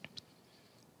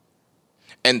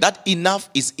 And that enough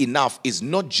is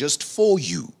not just for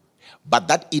you, but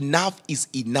that enough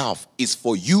is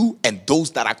for you and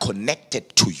those that are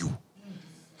connected to you.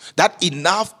 That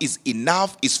enough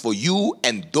is for you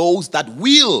and those that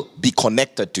will be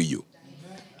connected to you.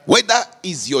 Whether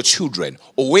it's your children,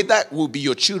 or whether it will be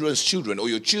your children's children, or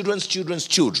your children's children's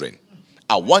children,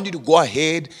 I want you to go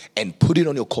ahead and put it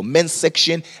on your comment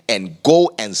section and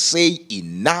go and say,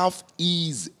 enough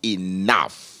is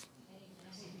enough.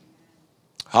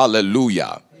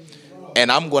 Hallelujah. And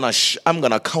I'm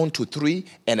gonna count to 3,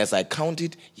 and as I count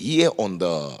it here on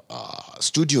the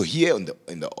studio, here in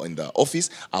the office,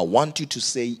 I want you to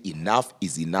say, enough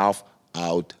is enough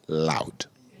out loud.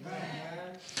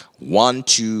 1,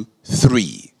 2,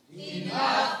 3.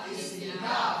 Enough is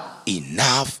enough.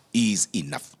 Enough is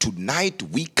enough. Tonight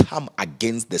we come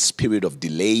against the spirit of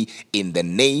delay in the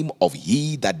name of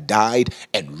He that died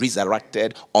and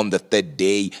resurrected on the 3rd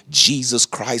day, Jesus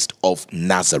Christ of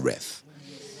Nazareth.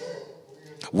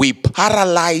 We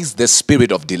paralyze the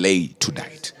spirit of delay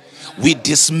tonight. We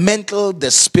dismantle the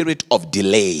spirit of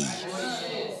delay.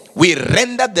 We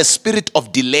render the spirit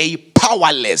of delay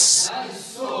powerless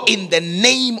in the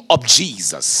name of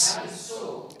Jesus.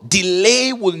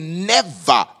 Delay will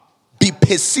never be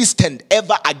persistent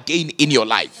ever again in your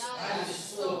life.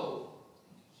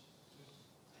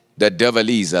 The devil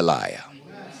is a liar.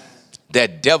 The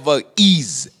devil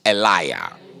is a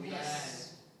liar.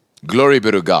 Glory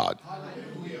be to God.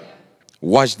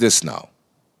 Watch this now.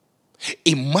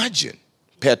 Imagine,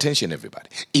 pay attention everybody.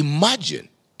 Imagine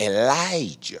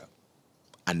Elijah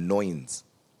anoints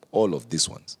all of these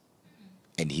ones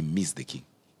and he missed the king.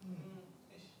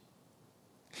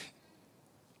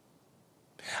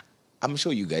 I'm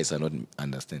sure you guys are not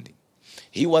understanding.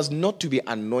 He was not to be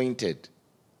anointed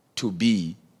to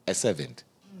be a servant.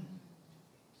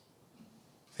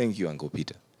 Thank you, Uncle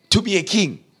Peter. To be a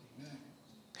king.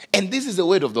 And this is the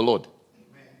word of the Lord.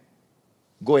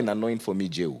 Go and anoint for me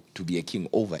Jehu to be a king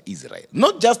over Israel.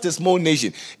 Not just a small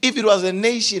nation. If it was a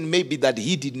nation maybe that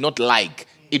he did not like,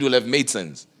 it would have made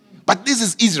sense. But this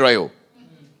is Israel.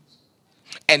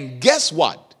 And guess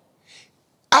what?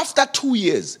 After 2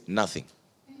 years, nothing.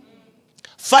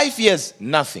 5 years,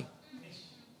 nothing.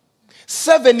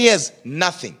 7 years,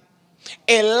 nothing.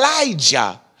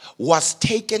 Elijah was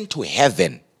taken to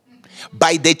heaven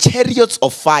by the chariots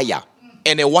of fire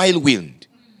and a wild wind.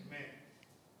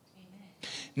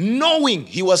 Knowing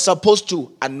he was supposed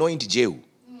to anoint Jehu,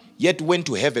 yet went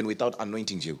to heaven without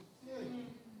anointing Jehu.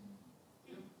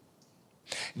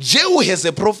 Jehu has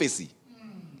a prophecy.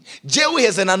 Jehu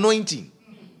has an anointing.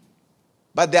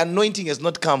 But the anointing has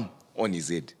not come on his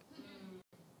head.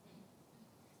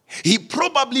 He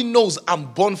probably knows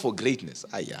I'm born for greatness.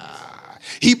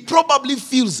 He probably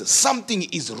feels something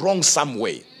is wrong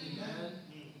somewhere.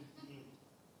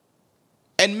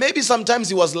 And maybe sometimes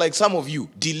he was like some of you,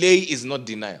 delay is not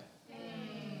denial.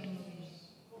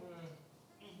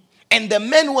 And the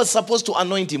man who was supposed to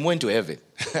anoint him went to heaven.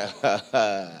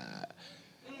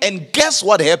 And guess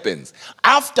what happens?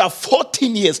 After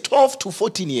 14 years, 12 to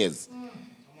 14 years,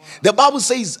 the Bible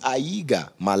says, Aiga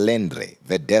malendre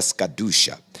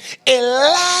vedeskadusha.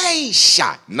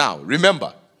 Elisha. Now,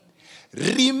 remember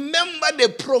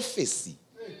the prophecy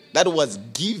that was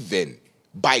given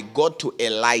by God to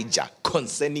Elijah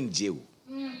concerning Jehu.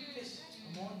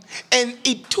 And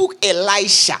it took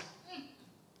Elisha.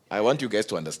 I want you guys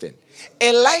to understand.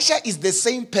 Elisha is the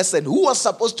same person who was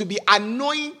supposed to be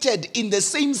anointed in the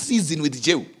same season with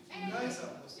Jehu.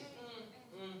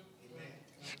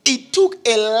 It took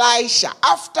Elisha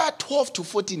after 12 to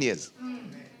 14 years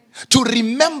to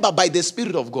remember by the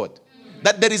Spirit of God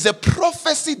that there is a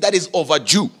prophecy that is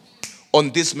overdue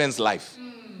on this man's life.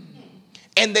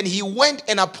 And then he went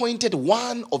and appointed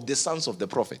one of the sons of the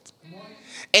prophet.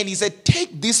 And he said,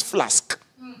 take this flask.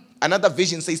 Another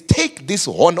vision says, take this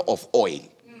horn of oil.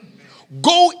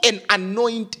 Go and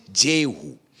anoint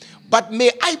Jehu. But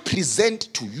may I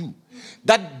present to you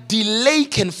that delay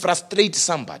can frustrate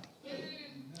somebody.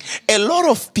 A lot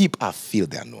of people feel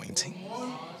the anointing.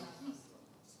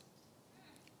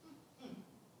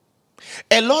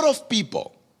 A lot of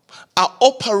people are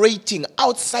operating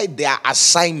outside their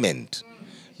assignment,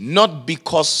 not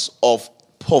because of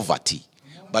poverty,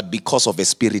 but because of a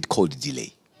spirit called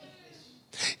delay.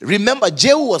 Remember,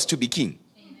 Jehu was to be king,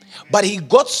 but he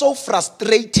got so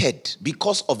frustrated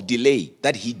because of delay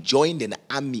that he joined an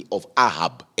army of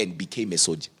Ahab and became a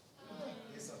soldier.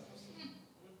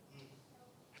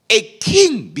 A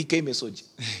king became a soldier.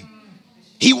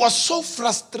 He was so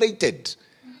frustrated.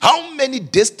 How many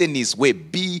destinies were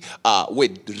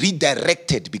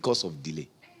redirected because of delay?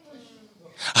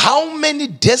 How many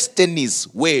destinies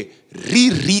were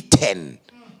rewritten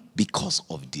because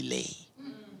of delay?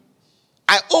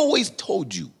 I always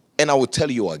told you, and I will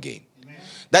tell you again,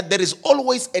 that there is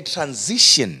always a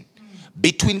transition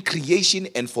between creation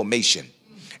and formation.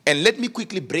 And let me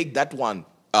quickly break that one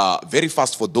very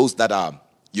fast for those that are,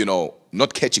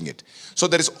 not catching it. So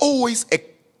there is always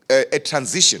a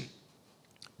transition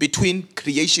between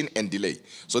creation and delay.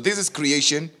 So this is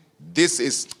creation, this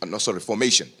is,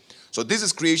 formation. So this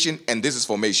is creation and this is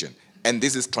formation. And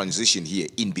this is transition here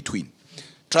in between.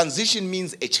 Transition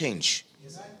means a change,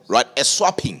 right? A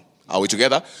swapping. Are we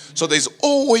together? So there's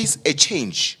always a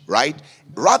change, right?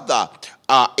 Rather,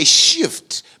 a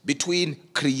shift between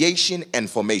creation and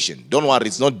formation. Don't worry,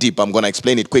 it's not deep. I'm going to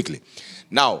explain it quickly.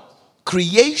 Now,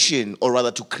 creation, or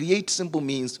rather to create, simple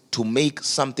means to make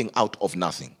something out of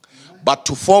nothing. But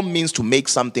to form means to make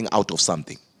something out of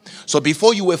something. So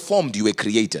before you were formed, you were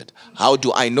created. How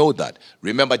do I know that?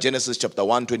 Remember Genesis chapter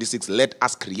 1:26, let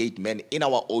us create men in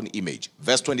our own image.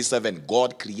 Verse 27,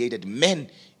 God created men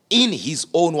in his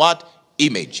own what?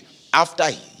 Image. After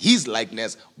his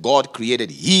likeness, God created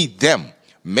he them,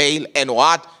 male and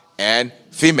what? And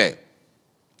female.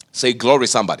 Say glory,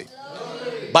 somebody.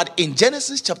 But in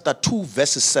Genesis chapter 2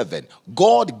 verse 7,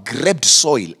 God grabbed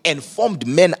soil and formed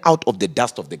men out of the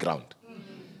dust of the ground.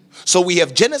 So we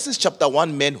have Genesis chapter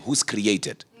 1 man who's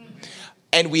created.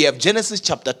 And we have Genesis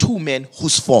chapter 2 man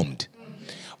who's formed.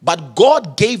 But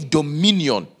God gave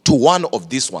dominion to one of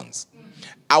these ones.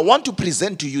 I want to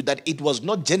present to you that it was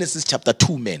not Genesis chapter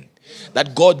 2 men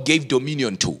that God gave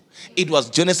dominion to. It was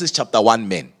Genesis chapter 1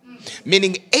 men.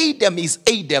 Meaning Adam is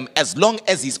Adam as long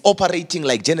as he's operating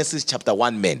like Genesis chapter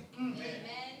 1 men.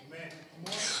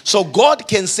 So God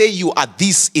can say you are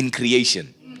this in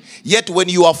creation. Yet when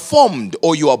you are formed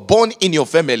or you are born in your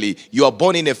family, you are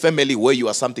born in a family where you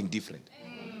are something different.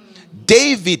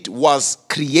 David was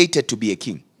created to be a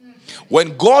king.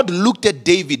 When God looked at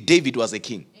David, David was a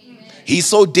king. He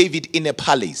saw David in a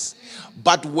palace.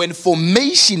 But when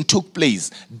formation took place,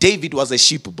 David was a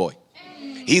sheep boy.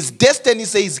 His destiny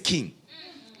says king.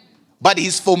 But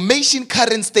his formation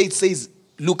current state says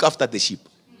look after the sheep.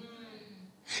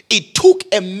 It took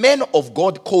a man of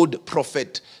God called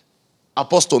prophet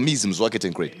Apostle Miz Mzwakhe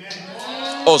Tancredi.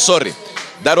 Oh, sorry.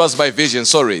 That was my vision.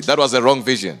 Sorry. That was the wrong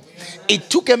vision. It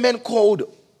took a man called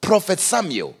Prophet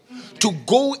Samuel to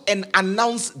go and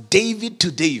announce David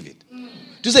to David.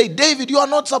 To say, David, you are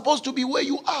not supposed to be where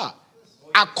you are.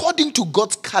 According to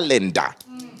God's calendar,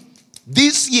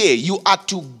 this year you are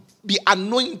to be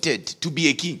anointed to be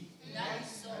a king.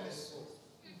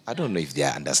 I don't know if they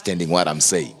are understanding what I'm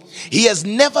saying. He has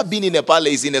never been in a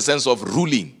palace in a sense of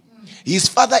ruling. His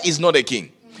father is not a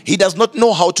king. He does not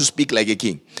know how to speak like a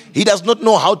king. He does not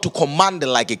know how to command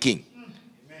like a king.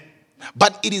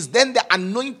 But it is then the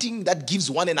anointing that gives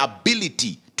one an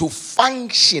ability to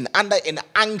function under an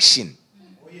unction.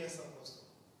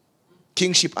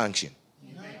 Kingship unction.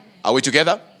 Are we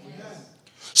together?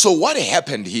 So what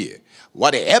happened here?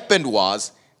 What happened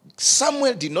was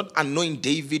Samuel did not anoint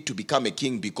David to become a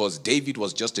king because David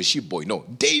was just a sheep boy. No,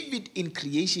 David in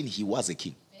creation, he was a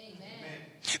king.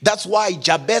 That's why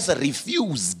Jabez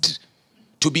refused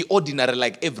to be ordinary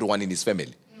like everyone in his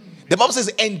family. The Bible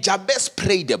says, and Jabez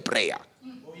prayed a prayer.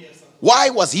 Why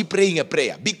was he praying a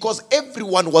prayer? Because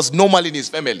everyone was normal in his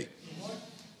family.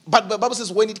 But the Bible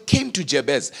says when it came to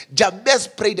Jabez, Jabez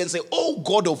prayed and said, oh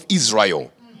God of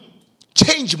Israel,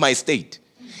 change my state,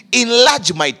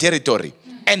 enlarge my territory,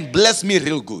 and bless me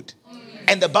real good.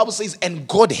 And the Bible says, and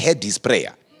God heard his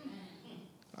prayer.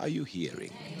 Are you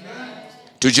hearing?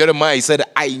 To Jeremiah, he said,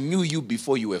 I knew you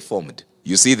before you were formed.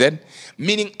 You see then?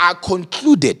 Meaning I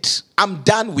concluded, I'm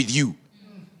done with you.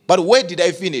 But where did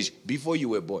I finish? Before you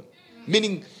were born.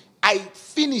 Meaning I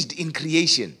finished in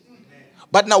creation.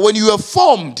 But now when you are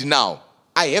formed now,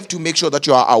 I have to make sure that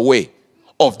you are aware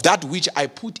of that which I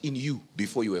put in you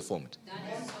before you were formed.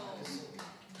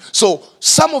 So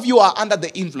some of you are under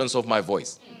the influence of my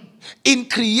voice. In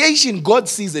creation, God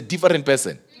sees a different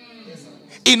person.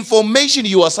 In formation,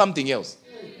 you are something else.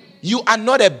 You are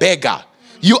not a beggar.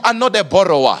 You are not a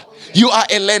borrower. You are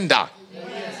a lender.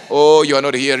 Oh, you are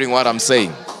not hearing what I'm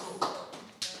saying.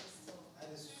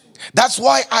 That's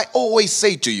why I always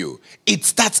say to you, it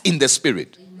starts in the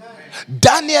spirit.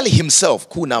 Daniel himself,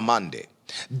 Kuna Mande,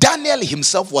 Daniel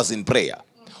himself was in prayer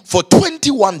for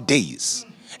 21 days.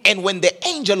 And when the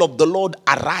angel of the Lord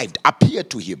arrived, appeared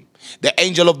to him, the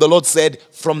angel of the Lord said,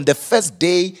 from the first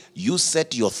day you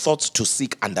set your thoughts to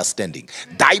seek understanding,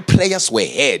 thy prayers were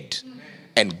heard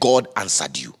and God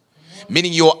answered you.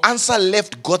 Meaning your answer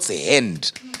left God's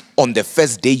hand on the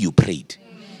first day you prayed.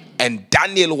 And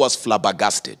Daniel was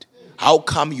flabbergasted. How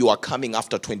come you are coming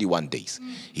after 21 days?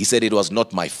 He said, it was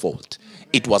not my fault.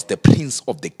 It was the prince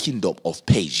of the kingdom of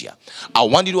Persia. I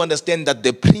want you to understand that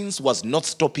the prince was not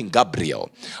stopping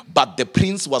Gabriel, but the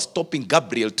prince was stopping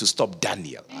Gabriel to stop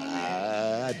Daniel.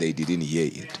 They didn't hear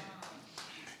it.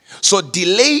 So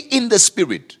delay in the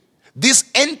spirit.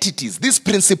 These entities, these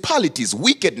principalities,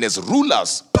 wickedness,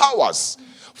 rulers, powers,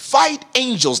 fight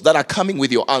angels that are coming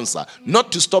with your answer,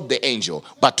 not to stop the angel,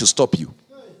 but to stop you.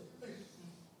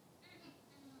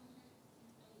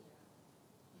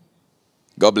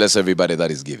 God bless everybody that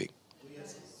is giving.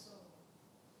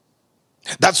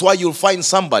 That's why you'll find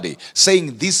somebody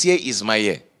saying, this year is my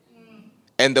year.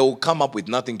 And they will come up with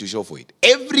nothing to show for it.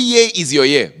 Every year is your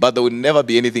year, but there will never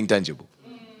be anything tangible.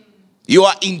 You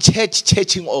are in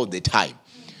churching all the time.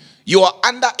 You are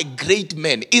under a great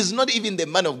man. It's not even the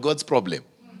man of God's problem.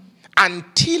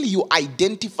 Until you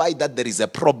identify that there is a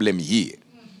problem here,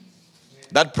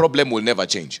 that problem will never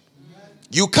change.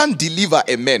 You can't deliver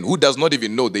a man who does not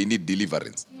even know they need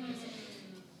deliverance.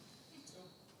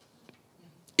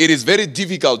 It is very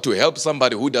difficult to help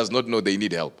somebody who does not know they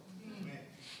need help.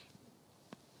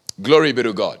 Glory be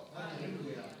to God.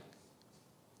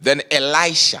 Then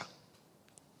Elisha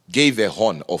gave a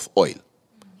horn of oil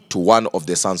to one of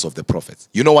the sons of the prophets.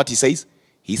 You know what he says?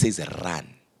 He says, run.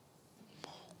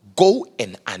 Go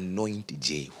and anoint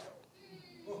Jehu.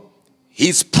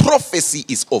 His prophecy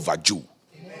is overdue.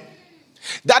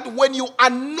 That when you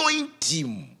anoint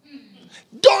him,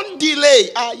 don't delay.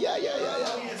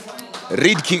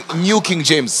 Read New King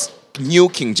James. New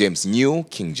King James. New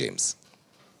King James.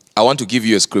 I want to give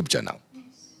you a scripture now.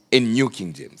 In New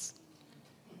King James.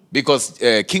 Because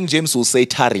King James will say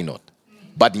tarry not.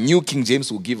 But New King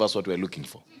James will give us what we're looking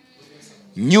for.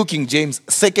 New King James,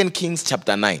 2 Kings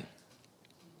chapter 9.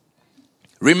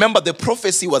 Remember the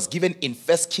prophecy was given in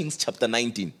 1 Kings chapter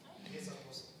 19.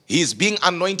 He is being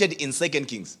anointed in 2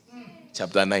 Kings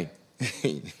chapter 9.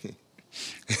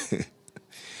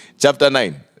 Chapter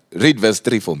 9. Read verse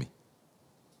 3 for me.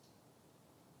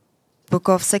 Book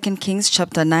of 2 Kings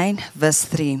chapter 9 verse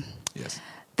 3. Yes.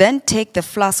 Then take the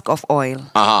flask of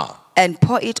oil and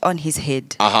pour it on his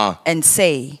head and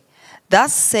say,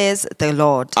 thus says the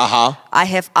Lord, I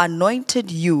have anointed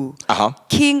you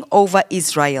king over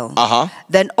Israel.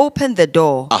 Then open the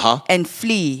door and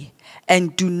flee.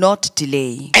 And do not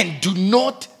delay. And do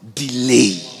not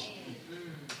delay.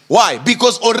 Why?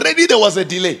 Because already there was a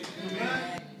delay.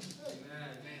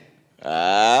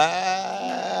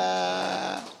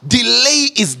 Delay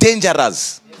is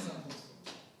dangerous.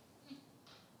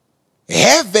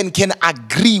 Heaven can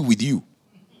agree with you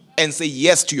and say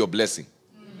yes to your blessing.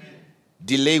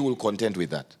 Delay will contend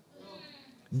with that.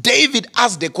 David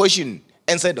asked the question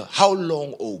and said, how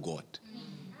long, O God?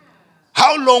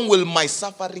 How long will my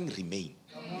suffering remain?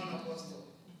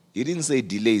 He didn't say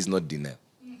delay is not denial.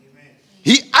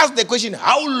 He asked the question,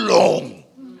 how long?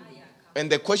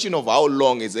 And the question of how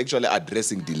long is actually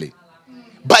addressing delay.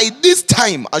 By this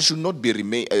time, I should not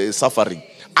be suffering.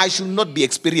 I should not be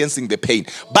experiencing the pain.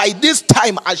 By this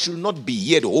time, I should not be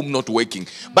here at home not working.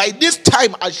 By this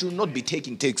time, I should not be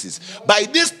taking taxis. By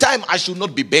this time, I should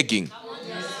not be begging.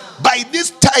 By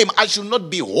this time, I should not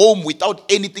be home without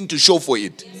anything to show for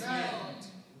it.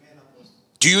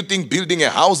 Do you think building a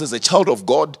house as a child of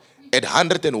God at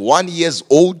 101 years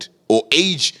old or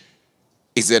age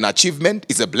is an achievement,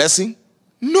 is a blessing?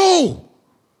 No.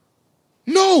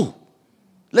 No.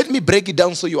 Let me break it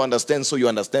down so you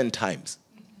understand times.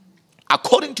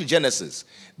 According to Genesis,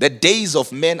 the days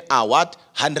of men are what?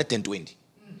 120.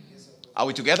 Are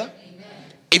we together? Amen.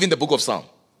 Even the book of Psalm.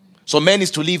 So man is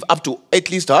to live up to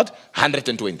at least what?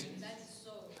 120.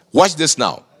 Watch this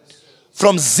now.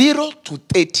 From 0 to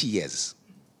 30 years.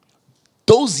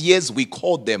 Those years we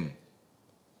call them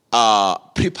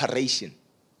preparation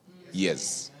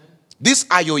years. These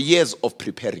are your years of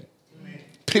preparing.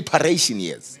 Preparation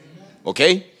years.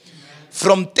 Okay?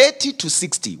 From 30 to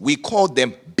 60, we call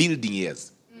them building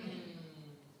years.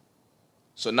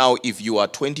 So now if you are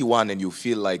 21 and you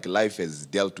feel like life has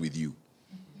dealt with you,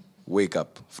 wake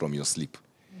up from your sleep.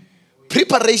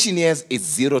 Preparation years is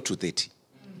 0 to 30.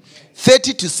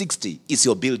 30 to 60 is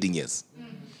your building years.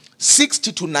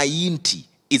 60 to 90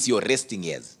 is your resting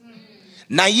years.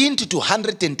 90 to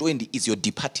 120 is your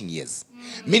departing years.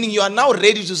 Meaning you are now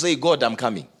ready to say, God, I'm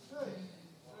coming.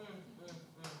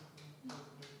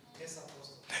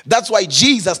 That's why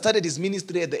Jesus started his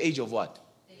ministry at the age of what?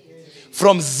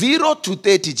 From 0 to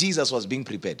 30, Jesus was being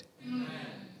prepared.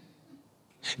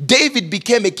 David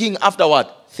became a king after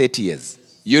what? 30 years.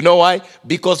 You know why?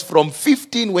 Because from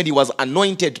 15 when he was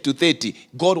anointed to 30,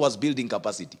 God was building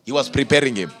capacity. He was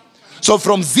preparing him. So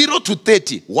from 0 to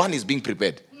 30, one is being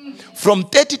prepared. From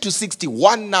 30 to 60,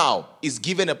 one now is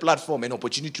given a platform, an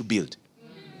opportunity to build.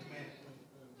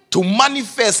 To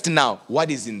manifest now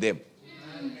what is in them.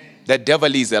 The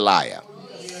devil is a liar.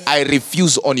 I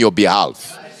refuse on your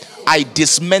behalf. I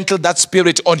dismantle that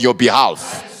spirit on your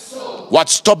behalf. What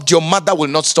stopped your mother will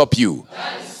not stop you.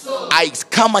 I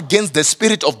come against the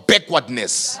spirit of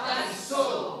backwardness.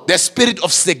 The spirit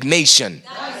of stagnation.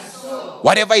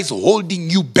 Whatever is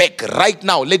holding you back right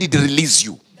now, let it release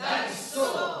you.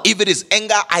 If it is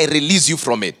anger, I release you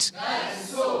from it.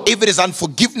 If it is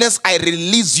unforgiveness, I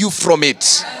release you from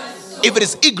it. If it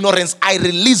is ignorance, I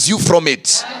release you from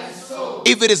it.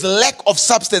 If it is lack of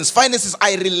substance, finances,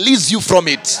 I release you from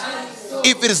it.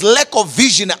 If it is lack of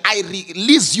vision, I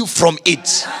release you from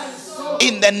it.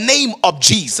 In the name of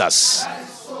Jesus.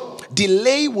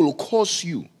 Delay will cause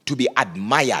you to be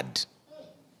admired.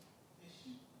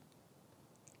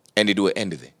 And it will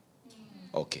end there.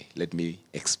 Okay, let me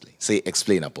explain. Say,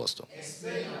 explain, Apostle.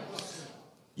 Explain, Apostle.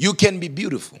 You can be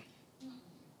beautiful.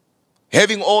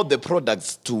 Having all the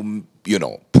products to,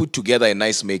 put together a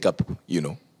nice makeup,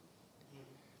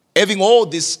 Having all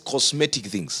these cosmetic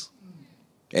things.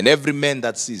 And every man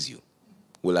that sees you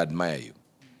will admire you.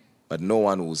 But no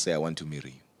one will say, I want to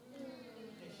marry you.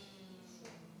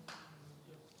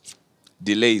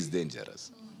 Delay is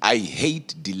dangerous. I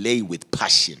hate delay with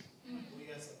passion.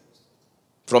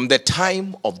 From the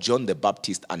time of John the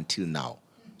Baptist until now,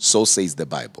 so says the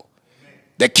Bible.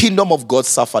 The kingdom of God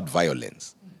suffered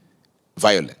violence.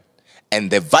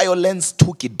 And the violence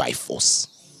took it by force.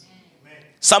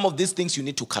 Some of these things you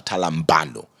need to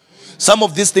katalambano. Some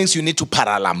of these things you need to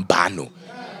paralambano.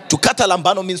 To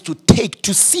katalambano means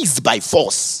to seize by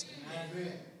force.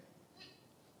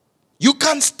 You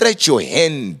can't stretch your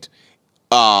hand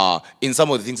in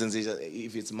some of the things and say,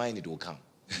 if it's mine, it will come.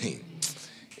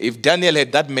 If Daniel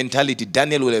had that mentality,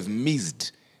 Daniel would have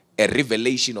missed a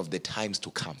revelation of the times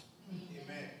to come.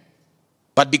 Amen.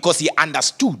 But because he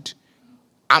understood,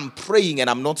 I'm praying and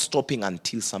I'm not stopping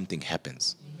until something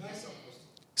happens.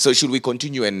 So should we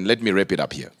continue and let me wrap it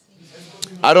up here?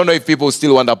 I don't know if people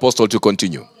still want Apostle to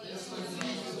continue.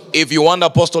 If you want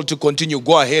Apostle to continue,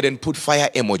 go ahead and put fire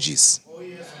emojis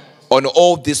on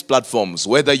all these platforms.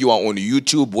 Whether you are on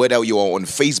YouTube, whether you are on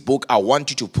Facebook, I want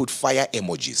you to put fire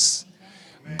emojis.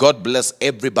 God bless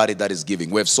everybody that is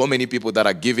giving. We have so many people that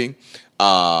are giving.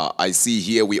 I see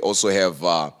here we also have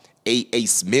A.A.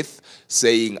 Smith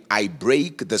saying, I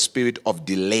break the spirit of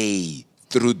delay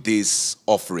through this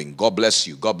offering. God bless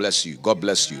you. God bless you. God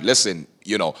bless you. Listen,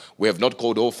 we have not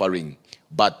called offering,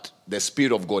 but the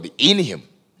Spirit of God in him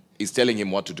is telling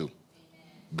him what to do.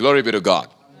 Glory be to God.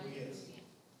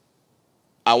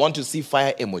 I want to see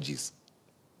fire emojis.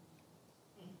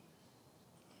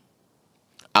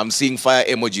 I'm seeing fire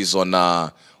emojis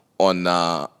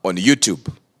on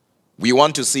YouTube. We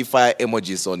want to see fire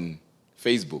emojis on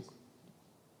Facebook.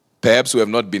 Perhaps we have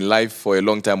not been live for a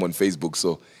long time on Facebook,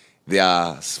 so there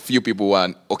are few people who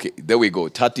are, okay, there we go.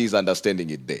 Tati is understanding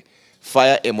it there.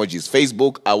 Fire emojis.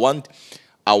 Facebook, I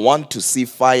want to see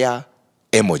fire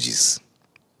emojis.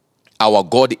 Our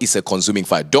God is a consuming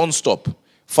fire. Don't stop.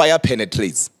 Fire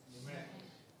penetrates.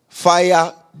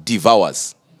 Fire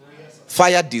devours.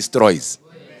 Fire destroys.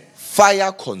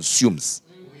 Fire consumes.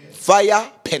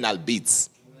 Fire penal beats.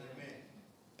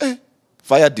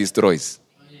 Fire destroys.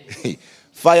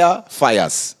 Fire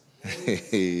fires.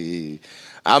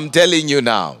 I'm telling you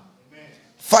now.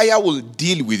 Fire will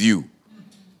deal with you.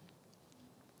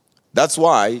 That's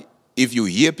why if you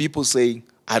hear people saying,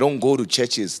 I don't go to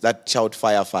churches that shout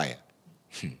fire, fire,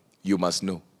 you must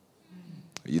know.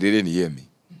 You didn't hear me.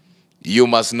 You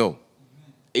must know.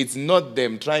 It's not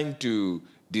them trying to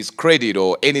discredit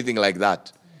or anything like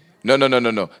that.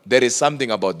 No. There is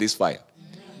something about this fire.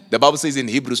 The Bible says in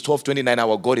Hebrews 12:29,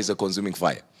 our God is a consuming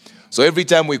fire. So every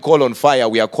time we call on fire,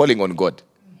 we are calling on God.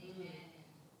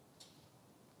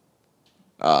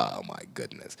 Oh my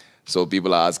goodness. So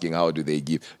people are asking, how do they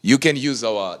give? You can use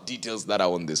our details that are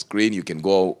on the screen. You can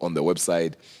go on the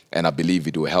website, and I believe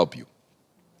it will help you.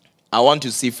 I want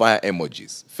to see fire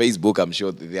emojis. Facebook, I'm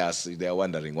sure they are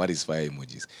wondering, what is fire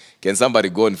emojis? Can somebody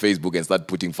go on Facebook and start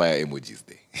putting fire emojis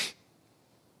there?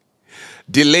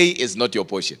 Delay is not your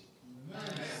portion.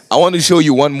 I want to show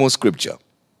you one more scripture.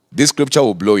 This scripture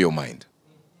will blow your mind.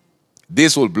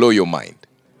 This will blow your mind.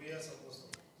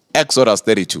 Exodus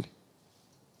 32.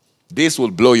 This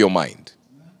will blow your mind.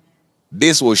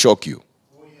 This will shock you.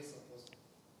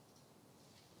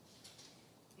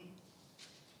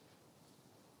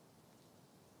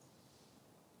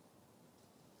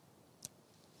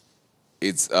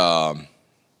 It's what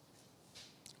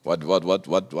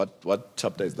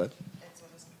chapter is that?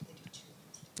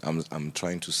 I'm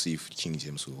trying to see if King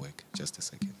James will work. Just a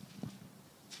second.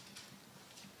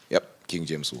 Yep, King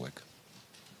James will work.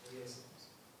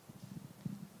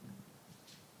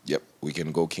 Yep, we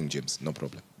can go King James, no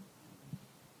problem.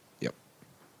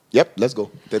 Yep, let's go.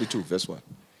 32, verse 1.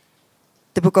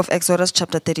 The book of Exodus,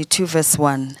 chapter 32, verse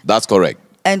 1. That's correct.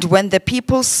 And when the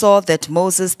people saw that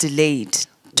Moses delayed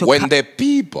to when the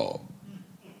people,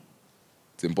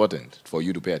 it's important for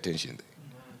you to pay attention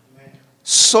there.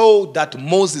 So that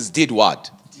Moses did what?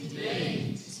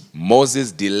 Delayed.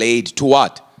 Moses delayed to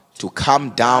what? To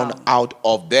come down out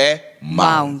of the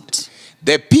mount.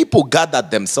 The people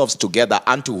gathered themselves together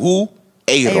unto who?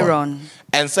 Aaron.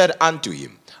 And said unto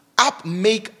him, up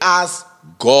make us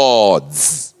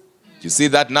gods. You see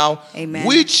that now? Amen.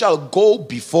 Which shall go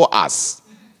before us.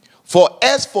 For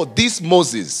as for this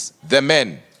Moses, the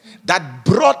man that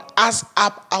brought us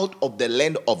up out of the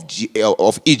land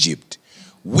of Egypt,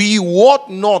 we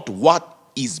wot not what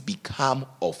is become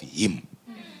of him.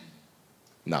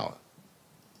 Now,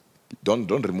 don't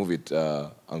remove it,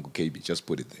 Uncle KB. Just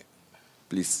put it there.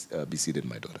 Please be seated,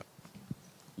 my daughter.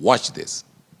 Watch this.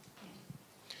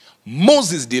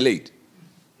 Moses delayed.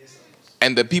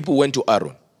 And the people went to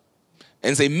Aaron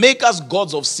and say, make us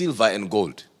gods of silver and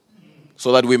gold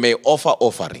so that we may offer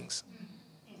offerings.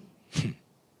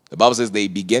 The Bible says they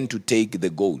began to take the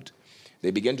gold.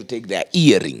 They began to take their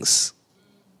earrings.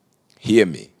 Hear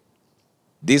me.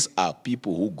 These are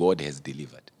people who God has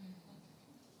delivered.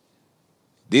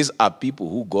 These are people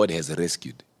who God has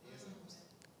rescued.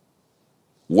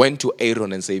 Went to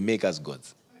Aaron and say, make us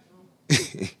gods.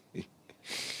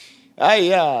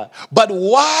 Yeah. But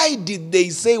why did they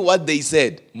say what they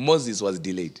said? Moses was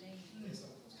delayed.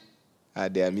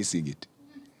 They are missing it.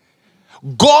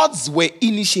 Gods were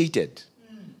initiated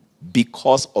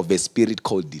because of a spirit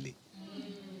called delay.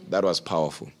 That was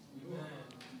powerful.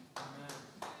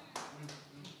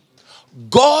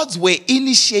 Gods were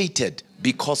initiated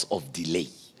because of delay.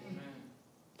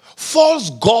 False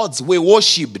gods were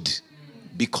worshipped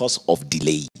because of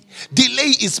delay.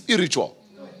 Delay is spiritual.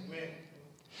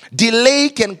 Delay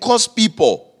can cause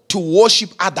people to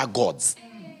worship other gods.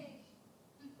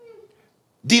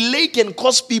 Delay can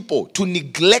cause people to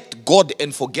neglect God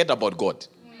and forget about God.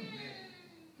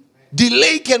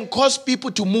 Delay can cause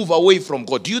people to move away from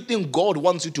God. Do you think God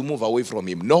wants you to move away from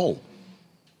him? No.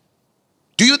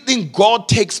 Do you think God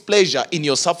takes pleasure in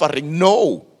your suffering?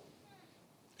 No.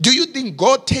 Do you think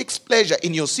God takes pleasure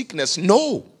in your sickness?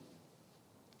 No.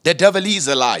 The devil is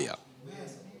a liar.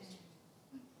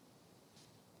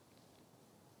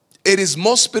 It is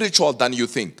more spiritual than you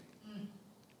think.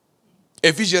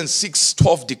 Ephesians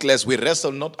 6:12 declares, we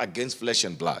wrestle not against flesh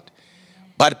and blood,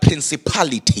 but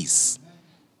principalities,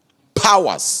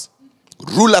 powers,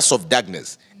 rulers of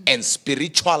darkness, and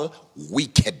spiritual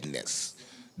wickedness.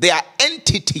 They are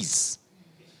entities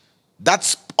that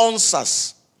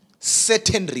sponsors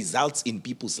certain results in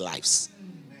people's lives.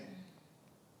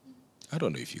 I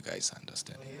don't know if you guys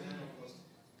understand.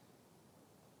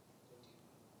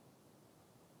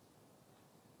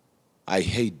 I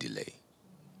hate delay.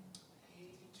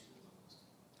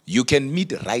 You can meet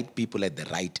the right people at the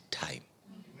right time,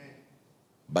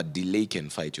 but delay can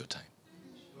fight your time.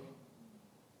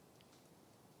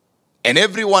 And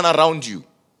everyone around you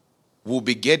will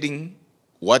be getting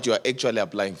what you are actually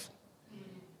applying for.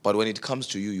 But when it comes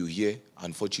to you, you hear,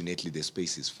 unfortunately, the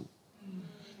space is full.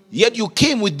 Yet you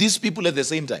came with these people at the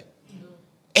same time.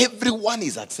 Everyone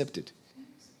is accepted.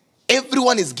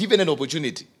 Everyone is given an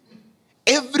opportunity.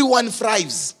 Everyone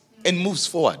thrives and moves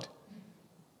forward.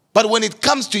 But when it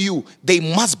comes to you, there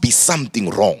must be something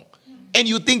wrong. And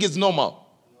you think it's normal.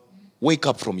 Wake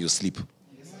up from your sleep.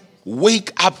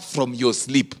 Wake up from your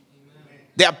sleep.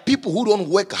 There are people who don't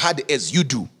work hard as you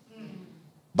do,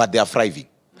 but they are thriving.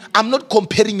 I'm not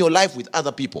comparing your life with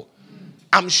other people.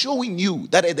 I'm showing you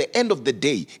that at the end of the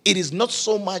day, it is not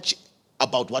so much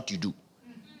about what you do.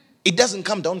 It doesn't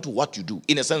come down to what you do,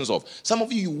 in a sense of, some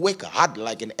of you work hard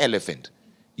like an elephant,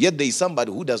 yet there is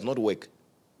somebody who does not work.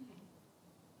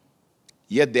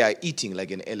 Yet they are eating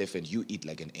like an elephant, you eat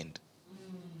like an ant.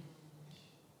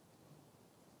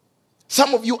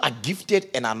 Some of you are gifted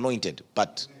and anointed,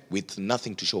 but with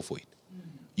nothing to show for it.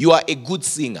 You are a good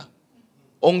singer.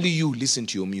 Only you listen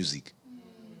to your music.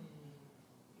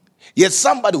 Yet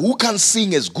somebody who can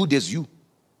sing as good as you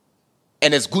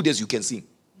and as good as you can sing,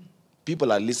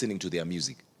 people are listening to their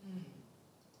music.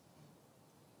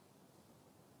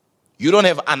 You don't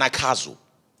have anakazo.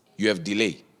 You have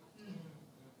delay.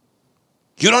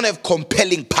 You don't have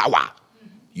compelling power.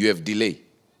 You have delay.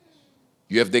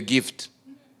 You have the gift.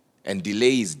 And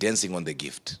delay is dancing on the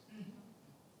gift.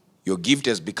 Your gift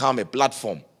has become a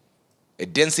platform, a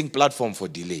dancing platform for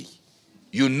delay.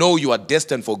 You know you are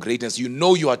destined for greatness. You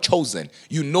know you are chosen.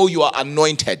 You know you are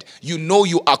anointed. You know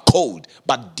you are called.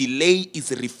 But delay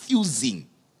is refusing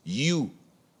you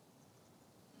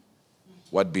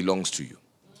what belongs to you.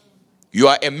 You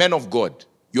are a man of God.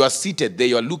 You are seated there.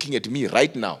 You are looking at me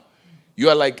right now. You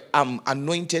are like, I'm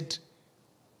anointed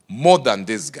more than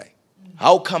this guy.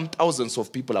 How come thousands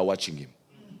of people are watching him?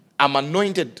 I'm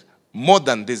anointed more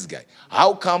than this guy.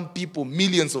 How come people,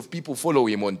 millions of people follow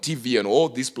him on TV and all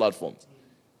these platforms?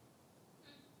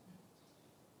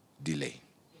 Delay.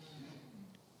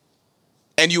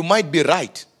 And you might be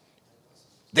right.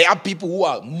 There are people who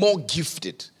are more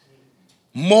gifted,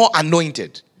 more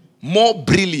anointed, more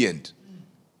brilliant.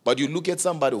 But you look at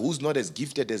somebody who's not as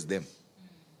gifted as them,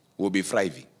 will be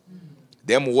thriving.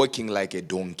 Them walking like a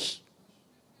donkey.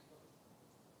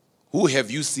 Who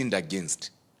have you sinned against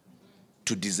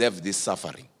to deserve this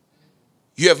suffering?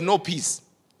 You have no peace.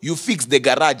 You fix the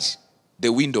garage,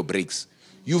 the window breaks.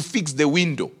 You fix the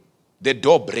window, the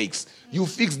door breaks. You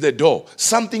fix the door.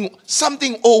 Something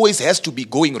always has to be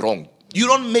going wrong. You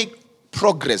don't make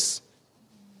progress.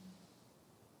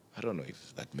 I don't know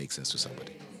if that makes sense to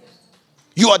somebody.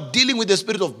 You are dealing with the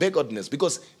spirit of backwardness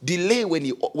because delay,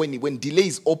 when delay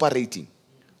is operating,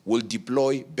 will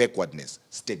deploy backwardness.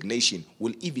 Stagnation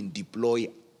will even deploy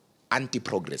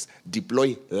anti-progress,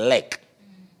 deploy lack.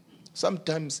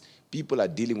 Sometimes people are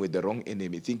dealing with the wrong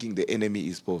enemy, thinking the enemy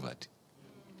is poverty.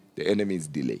 The enemy is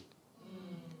delay.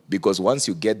 Because once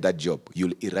you get that job,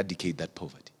 you'll eradicate that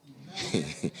poverty.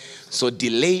 So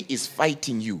delay is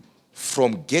fighting you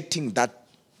from getting that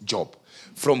job,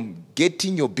 from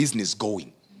getting your business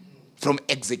going, from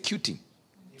executing,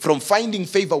 from finding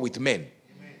favor with men.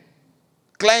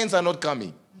 Clients are not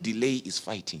coming. Delay is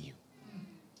fighting you.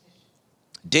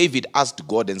 David asked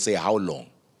God and said, how long?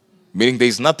 Meaning there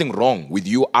is nothing wrong with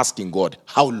you asking God,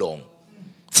 how long?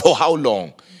 For how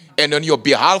long? And on your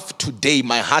behalf today,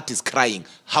 my heart is crying,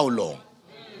 how long?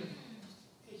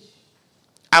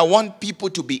 I want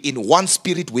people to be in one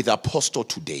spirit with Apostle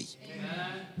today.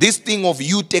 This thing of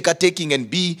you taking and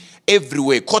be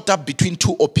everywhere, caught up between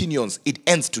two opinions, it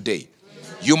ends today.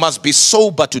 You must be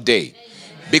sober today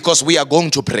because we are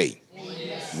going to pray.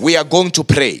 We are going to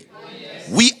pray.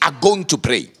 We are going to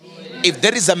pray. If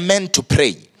there is a man to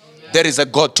pray, there is a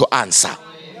God to answer.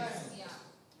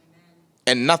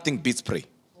 And nothing beats pray.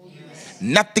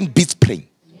 Nothing beats praying.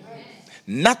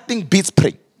 Nothing beats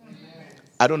praying.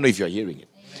 I don't know if you're hearing it.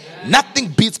 Nothing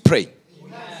beats praying.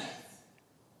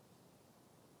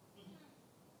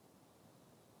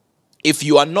 If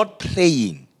you are not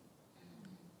praying,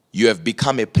 you have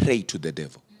become a prey to the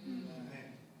devil.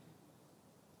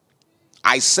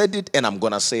 I said it and I'm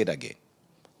going to say it again.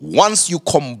 Once you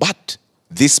combat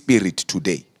this spirit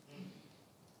today,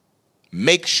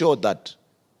 make sure that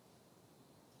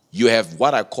you have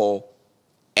what I call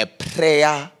a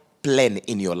prayer plan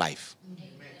in your life.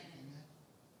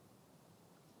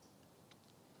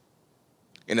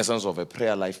 In a sense of a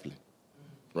prayer life plan,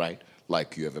 right?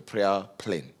 Like you have a prayer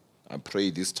plan. I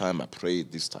pray this time, I pray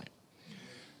this time.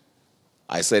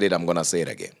 I said it, I'm going to say it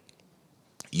again.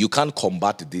 You can't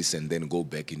combat this and then go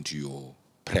back into your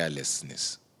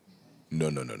prayerlessness. No.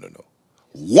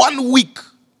 1 week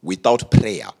without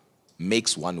prayer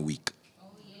makes 1 week.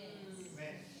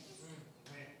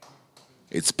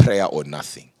 It's prayer or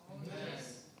nothing.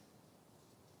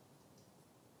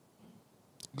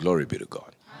 Glory be to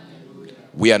God.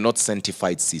 We are not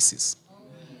sanctified sissies.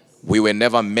 We were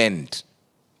never meant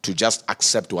to just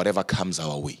accept whatever comes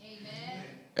our way.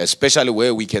 Especially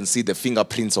where we can see the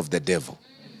fingerprints of the devil.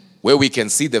 Where we can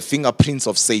see the fingerprints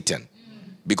of Satan.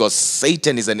 Because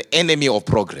Satan is an enemy of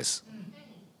progress.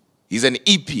 He's an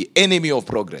EP, enemy of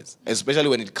progress. Especially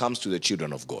when it comes to the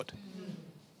children of God.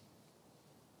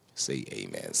 Say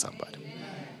amen, somebody.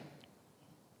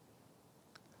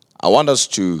 I want us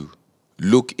to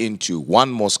look into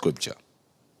one more scripture.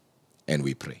 And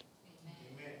we pray.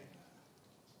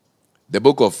 The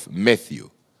book of Matthew,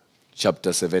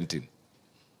 chapter 17.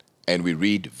 And we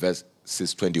read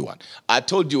verses 21. I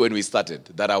told you when we started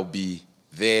that I'll be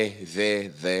there,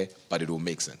 but it will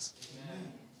make sense.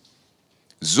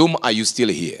 Zoom, are you still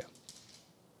here?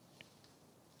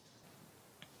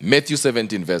 Matthew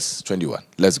 17, verse 21.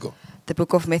 Let's go. The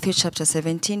book of Matthew chapter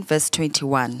 17, verse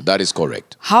 21. That is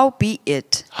correct.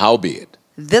 Howbeit,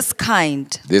 this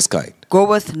kind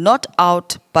goeth not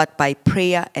out but by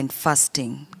prayer and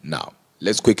fasting. Now,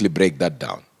 let's quickly break that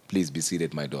down. Please be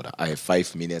seated, my daughter. I have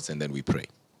 5 minutes and then we pray.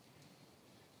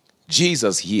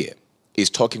 Jesus here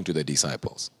is talking to the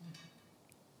disciples.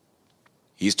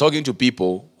 He's talking to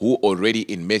people who already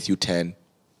in Matthew 10,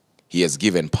 he has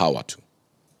given power to.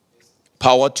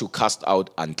 Power to cast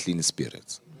out unclean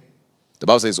spirits. The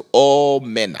Bible says all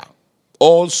manner,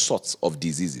 all sorts of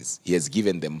diseases, he has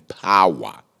given them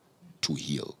power to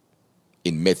heal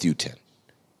in Matthew 10.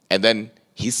 And then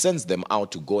he sends them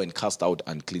out to go and cast out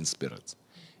unclean spirits.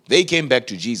 They came back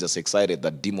to Jesus excited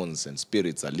that demons and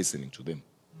spirits are listening to them.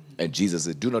 And Jesus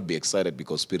said, do not be excited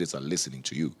because spirits are listening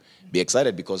to you. Be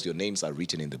excited because your names are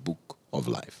written in the book of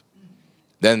life.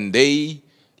 Then they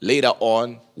later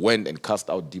on went and cast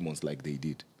out demons like they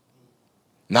did.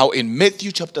 Now in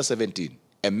Matthew chapter 17,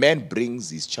 a man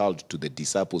brings his child to the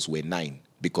disciples who were 9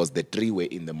 because the 3 were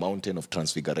in the mountain of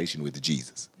transfiguration with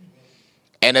Jesus.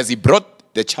 And as he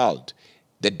brought the child,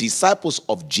 the disciples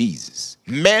of Jesus,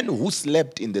 men who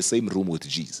slept in the same room with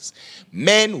Jesus,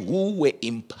 men who were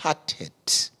imparted,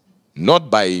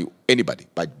 not by anybody,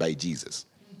 but by Jesus,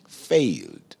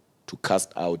 failed to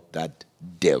cast out that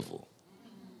devil.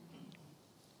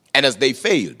 And as they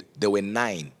failed, there were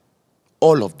 9,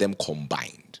 all of them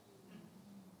combined.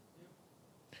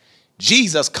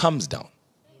 Jesus comes down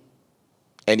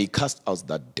and he casts out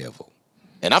that devil.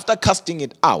 And after casting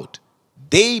it out,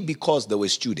 they, because they were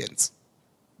students,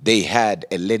 they had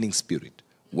a learning spirit,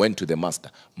 went to the master.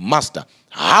 Master,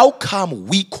 how come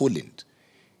we couldn't?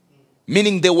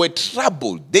 Meaning they were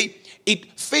troubled.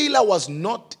 Failure was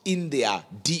not in their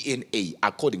DNA,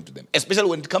 according to them, especially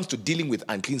when it comes to dealing with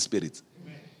unclean spirits.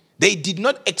 Amen. They did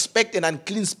not expect an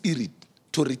unclean spirit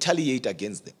to retaliate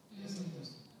against them. Yes.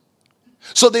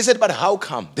 So they said, but how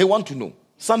come? They want to know.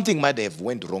 Something might have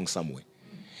went wrong somewhere.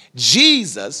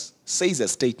 Jesus says a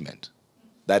statement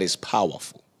that is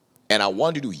powerful. And I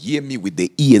want you to hear me with the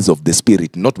ears of the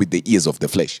spirit, not with the ears of the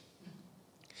flesh.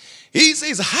 He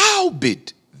says,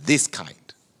 howbeit this kind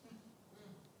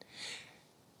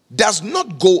does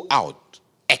not go out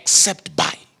except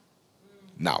by.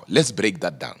 Now, let's break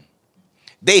that down.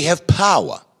 They have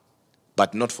power,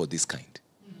 but not for this kind.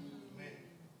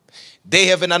 They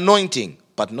have an anointing,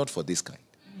 but not for this kind.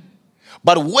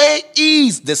 But where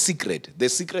is the secret? The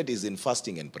secret is in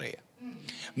fasting and prayer.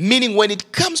 Meaning when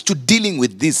it comes to dealing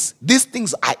with this, these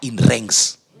things are in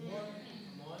ranks.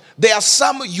 There are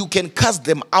some you can cast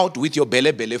them out with your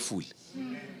belly full.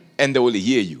 And they will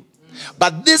hear you.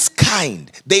 But this kind,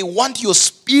 they want your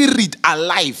spirit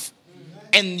alive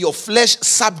and your flesh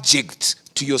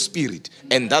subject to your spirit.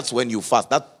 And that's when you fast.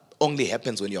 That only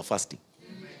happens when you're fasting.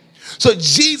 So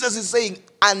Jesus is saying,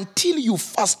 until you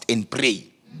fast and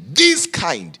pray, this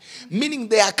kind, meaning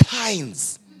there are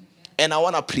kinds. And I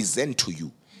want to present to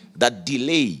you that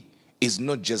delay is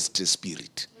not just a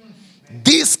spirit.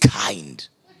 This kind,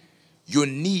 you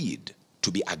need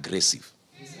to be aggressive.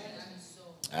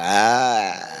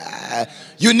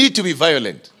 You need to be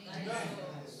violent.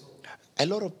 A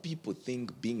lot of people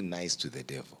think being nice to the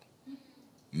devil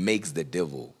makes the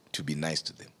devil to be nice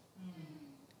to them.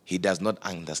 He does not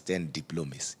understand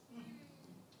diplomacy.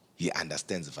 He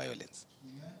understands violence.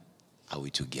 Are we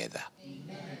together?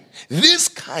 This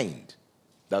kind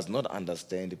does not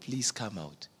understand, please come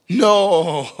out.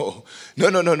 No.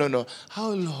 How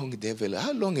long, devil?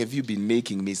 How long have you been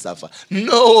making me suffer?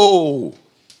 No.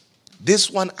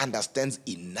 This one understands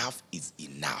enough is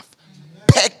enough.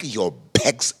 Pack your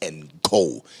bags and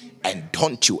go. And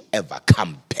don't you ever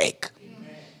come back.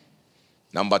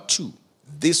 Number 2,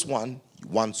 this one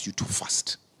wants you to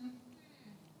fast.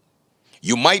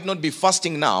 You might not be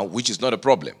fasting now, which is not a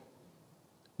problem.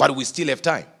 But we still have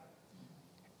time.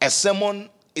 A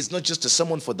sermon is not just a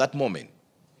sermon for that moment.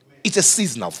 It's a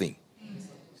seasonal thing.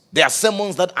 There are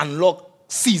sermons that unlock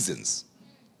seasons.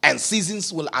 And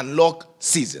seasons will unlock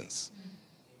seasons.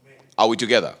 Are we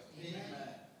together?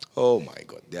 Oh my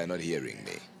God, they are not hearing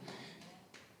me.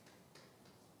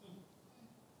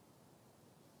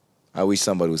 I wish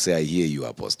somebody would say, I hear you,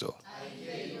 Apostle.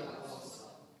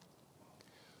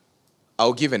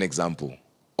 I'll give an example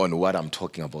on what I'm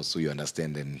talking about so you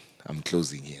understand, and I'm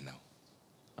closing here now.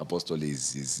 Apostle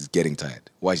is getting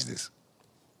tired. Watch this.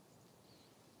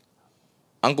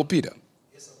 Uncle Peter,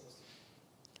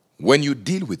 when you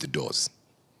deal with the doors,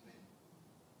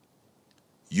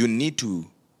 you need to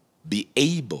be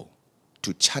able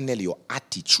to channel your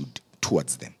attitude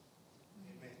towards them.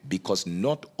 Because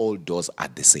not all doors are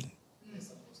the same.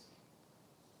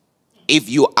 If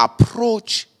you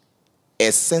approach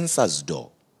a censor's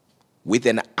door with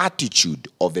an attitude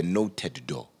of a noted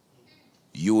door,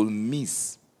 you will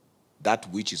miss that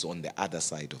which is on the other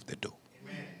side of the door.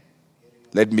 Amen.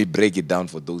 Let me break it down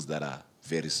for those that are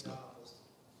very slow.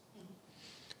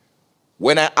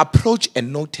 When I approach a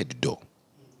noted door,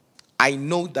 I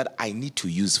know that I need to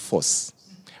use force.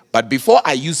 But before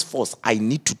I use force, I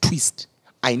need to twist.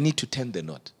 I need to turn the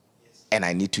knot. And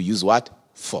I need to use what?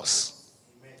 Force.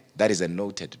 That is a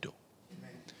noted door.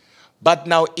 But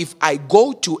now, if I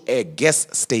go to a gas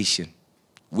station,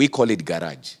 we call it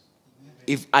garage.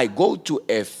 If I go to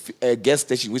a gas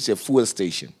station, which is a fuel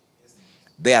station,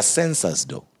 there are sensors,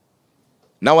 though.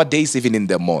 Nowadays, even in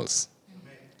the malls,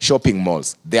 shopping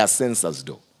malls, there are sensors,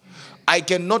 though. I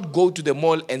cannot go to the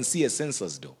mall and see a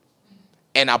sensors, though,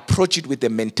 and approach it with the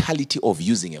mentality of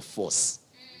using a force.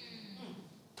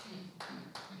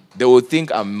 They will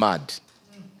think I'm mad.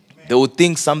 They will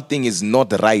think something is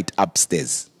not right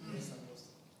upstairs.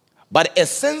 But a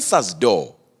sensor's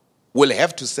door will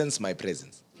have to sense my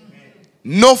presence.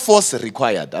 No force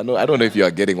required. I don't know if you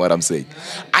are getting what I'm saying.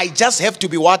 I just have to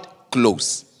be what?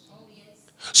 Close.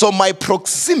 So my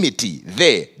proximity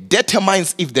there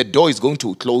determines if the door is going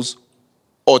to close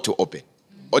or to open.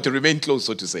 Or to remain closed,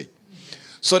 so to say.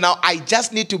 So now I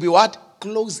just need to be what?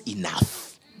 Close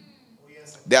enough.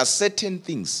 There are certain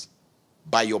things,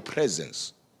 by your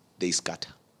presence, they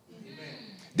scatter.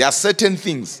 There are certain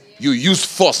things, you use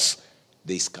force,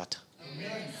 they scatter.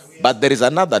 But there is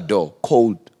another door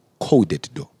called coded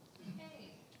door.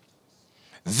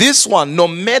 This one, no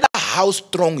matter how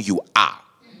strong you are,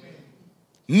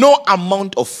 no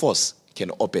amount of force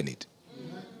can open it.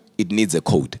 It needs a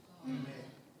code.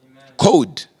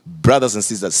 Code, brothers and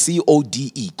sisters,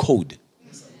 C-O-D-E, code.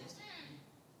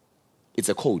 It's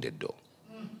a coded door.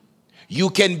 You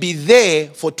can be there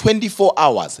for 24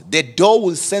 hours. The door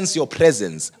will sense your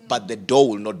presence, but the door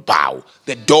will not bow.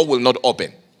 The door will not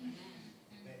open.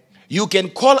 You can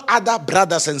call other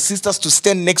brothers and sisters to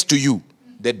stand next to you.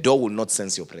 The door will not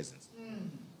sense your presence.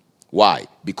 Why?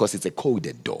 Because it's a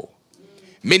coded door.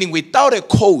 Meaning without a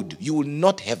code, you will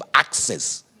not have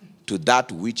access to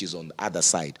that which is on the other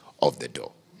side of the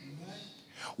door.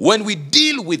 When we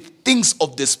deal with things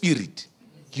of the spirit,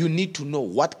 you need to know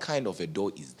what kind of a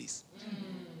door is this.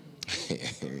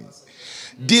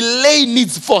 Delay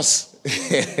needs force.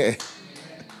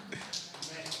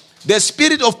 The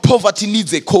spirit of poverty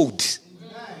needs a code.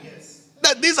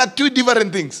 These are two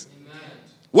different things.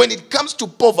 When it comes to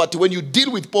poverty, when you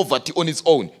deal with poverty on its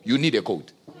own, you need a code.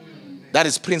 That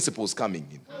is principles coming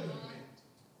in.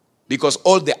 Because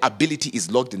all the ability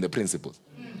is locked in the principles.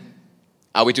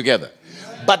 Are we together?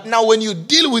 But now when you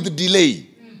deal with delay,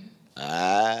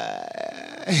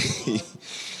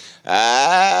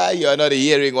 you are not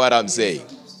hearing what I'm saying.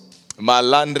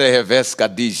 Malandre heveska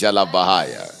disha la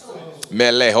bahaya.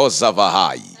 Melehosa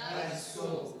vahai.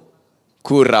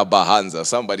 Kura bahanza.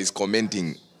 Somebody's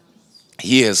commenting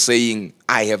here saying,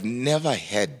 I have never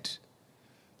had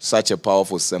such a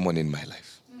powerful sermon in my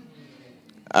life.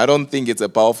 I don't think it's a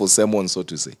powerful sermon, so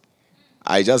to say.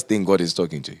 I just think God is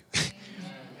talking to you.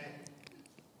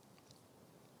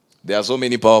 There are so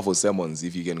many powerful sermons.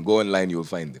 If you can go online, you'll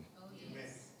find them.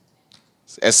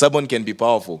 A sermon can be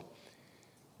powerful,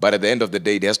 but at the end of the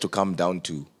day, it has to come down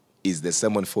to, is the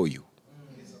sermon for you?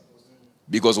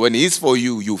 Because when it is for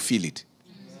you, you feel it.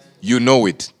 You know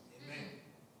it.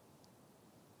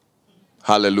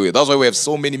 Hallelujah. That's why we have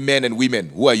so many men and women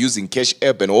who are using Cash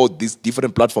App and all these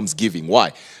different platforms giving.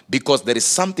 Why? Because there is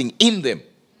something in them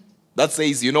that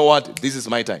says, you know what? This is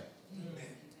my time.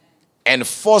 And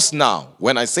force now,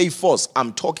 when I say force,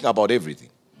 I'm talking about everything.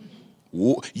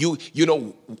 You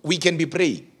know, we can be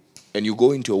praying and you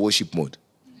go into a worship mode.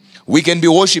 We can be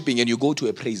worshiping and you go to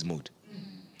a praise mode.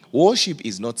 Worship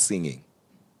is not singing.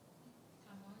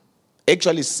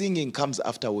 Actually, singing comes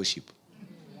after worship.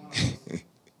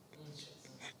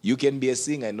 You can be a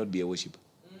singer and not be a worshiper.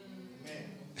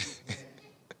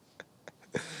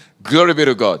 Glory be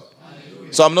to God.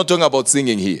 So I'm not talking about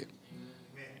singing here.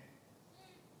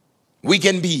 We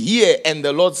can be here and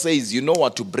the Lord says, you know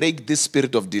what, to break this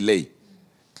spirit of delay,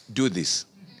 do this.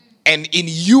 And in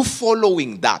you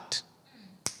following that,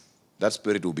 that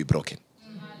spirit will be broken.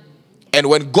 And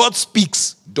when God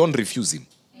speaks, don't refuse him.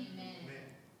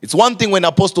 It's one thing when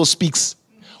apostle speaks.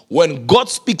 When God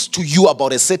speaks to you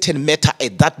about a certain matter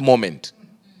at that moment,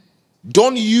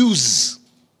 don't use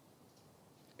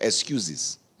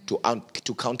excuses to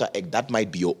counteract. That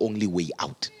might be your only way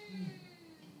out.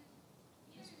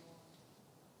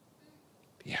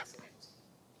 Yeah.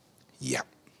 Yeah.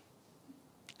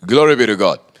 Glory be to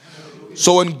God.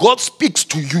 So when God speaks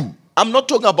to you, I'm not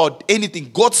talking about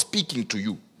anything. God speaking to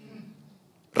you.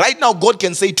 Right now, God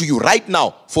can say to you, right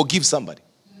now, forgive somebody.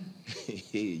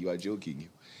 You are joking.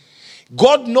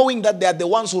 God knowing that they are the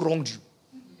ones who wronged you.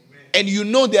 And you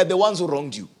know they are the ones who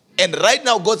wronged you. And right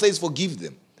now, God says forgive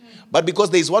them. But because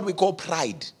there is what we call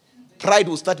pride. Pride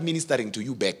will start ministering to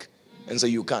you back. And so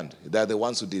you can't. They are the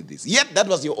ones who did this. Yet that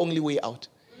was your only way out.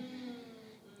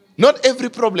 Not every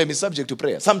problem is subject to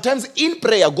prayer. Sometimes in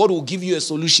prayer, God will give you a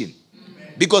solution.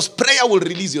 Because prayer will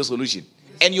release your solution.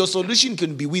 And your solution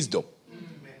can be wisdom.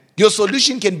 Your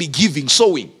solution can be giving,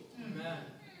 sowing.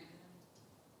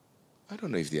 I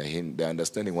don't know if they're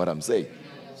understanding what I'm saying.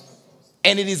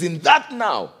 And it is in that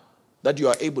now that you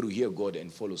are able to hear God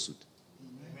and follow suit.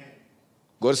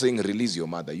 God saying, release your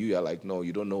mother. You are like, no,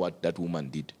 you don't know what that woman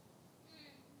did.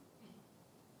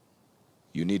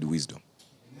 You need wisdom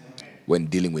when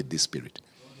dealing with this spirit.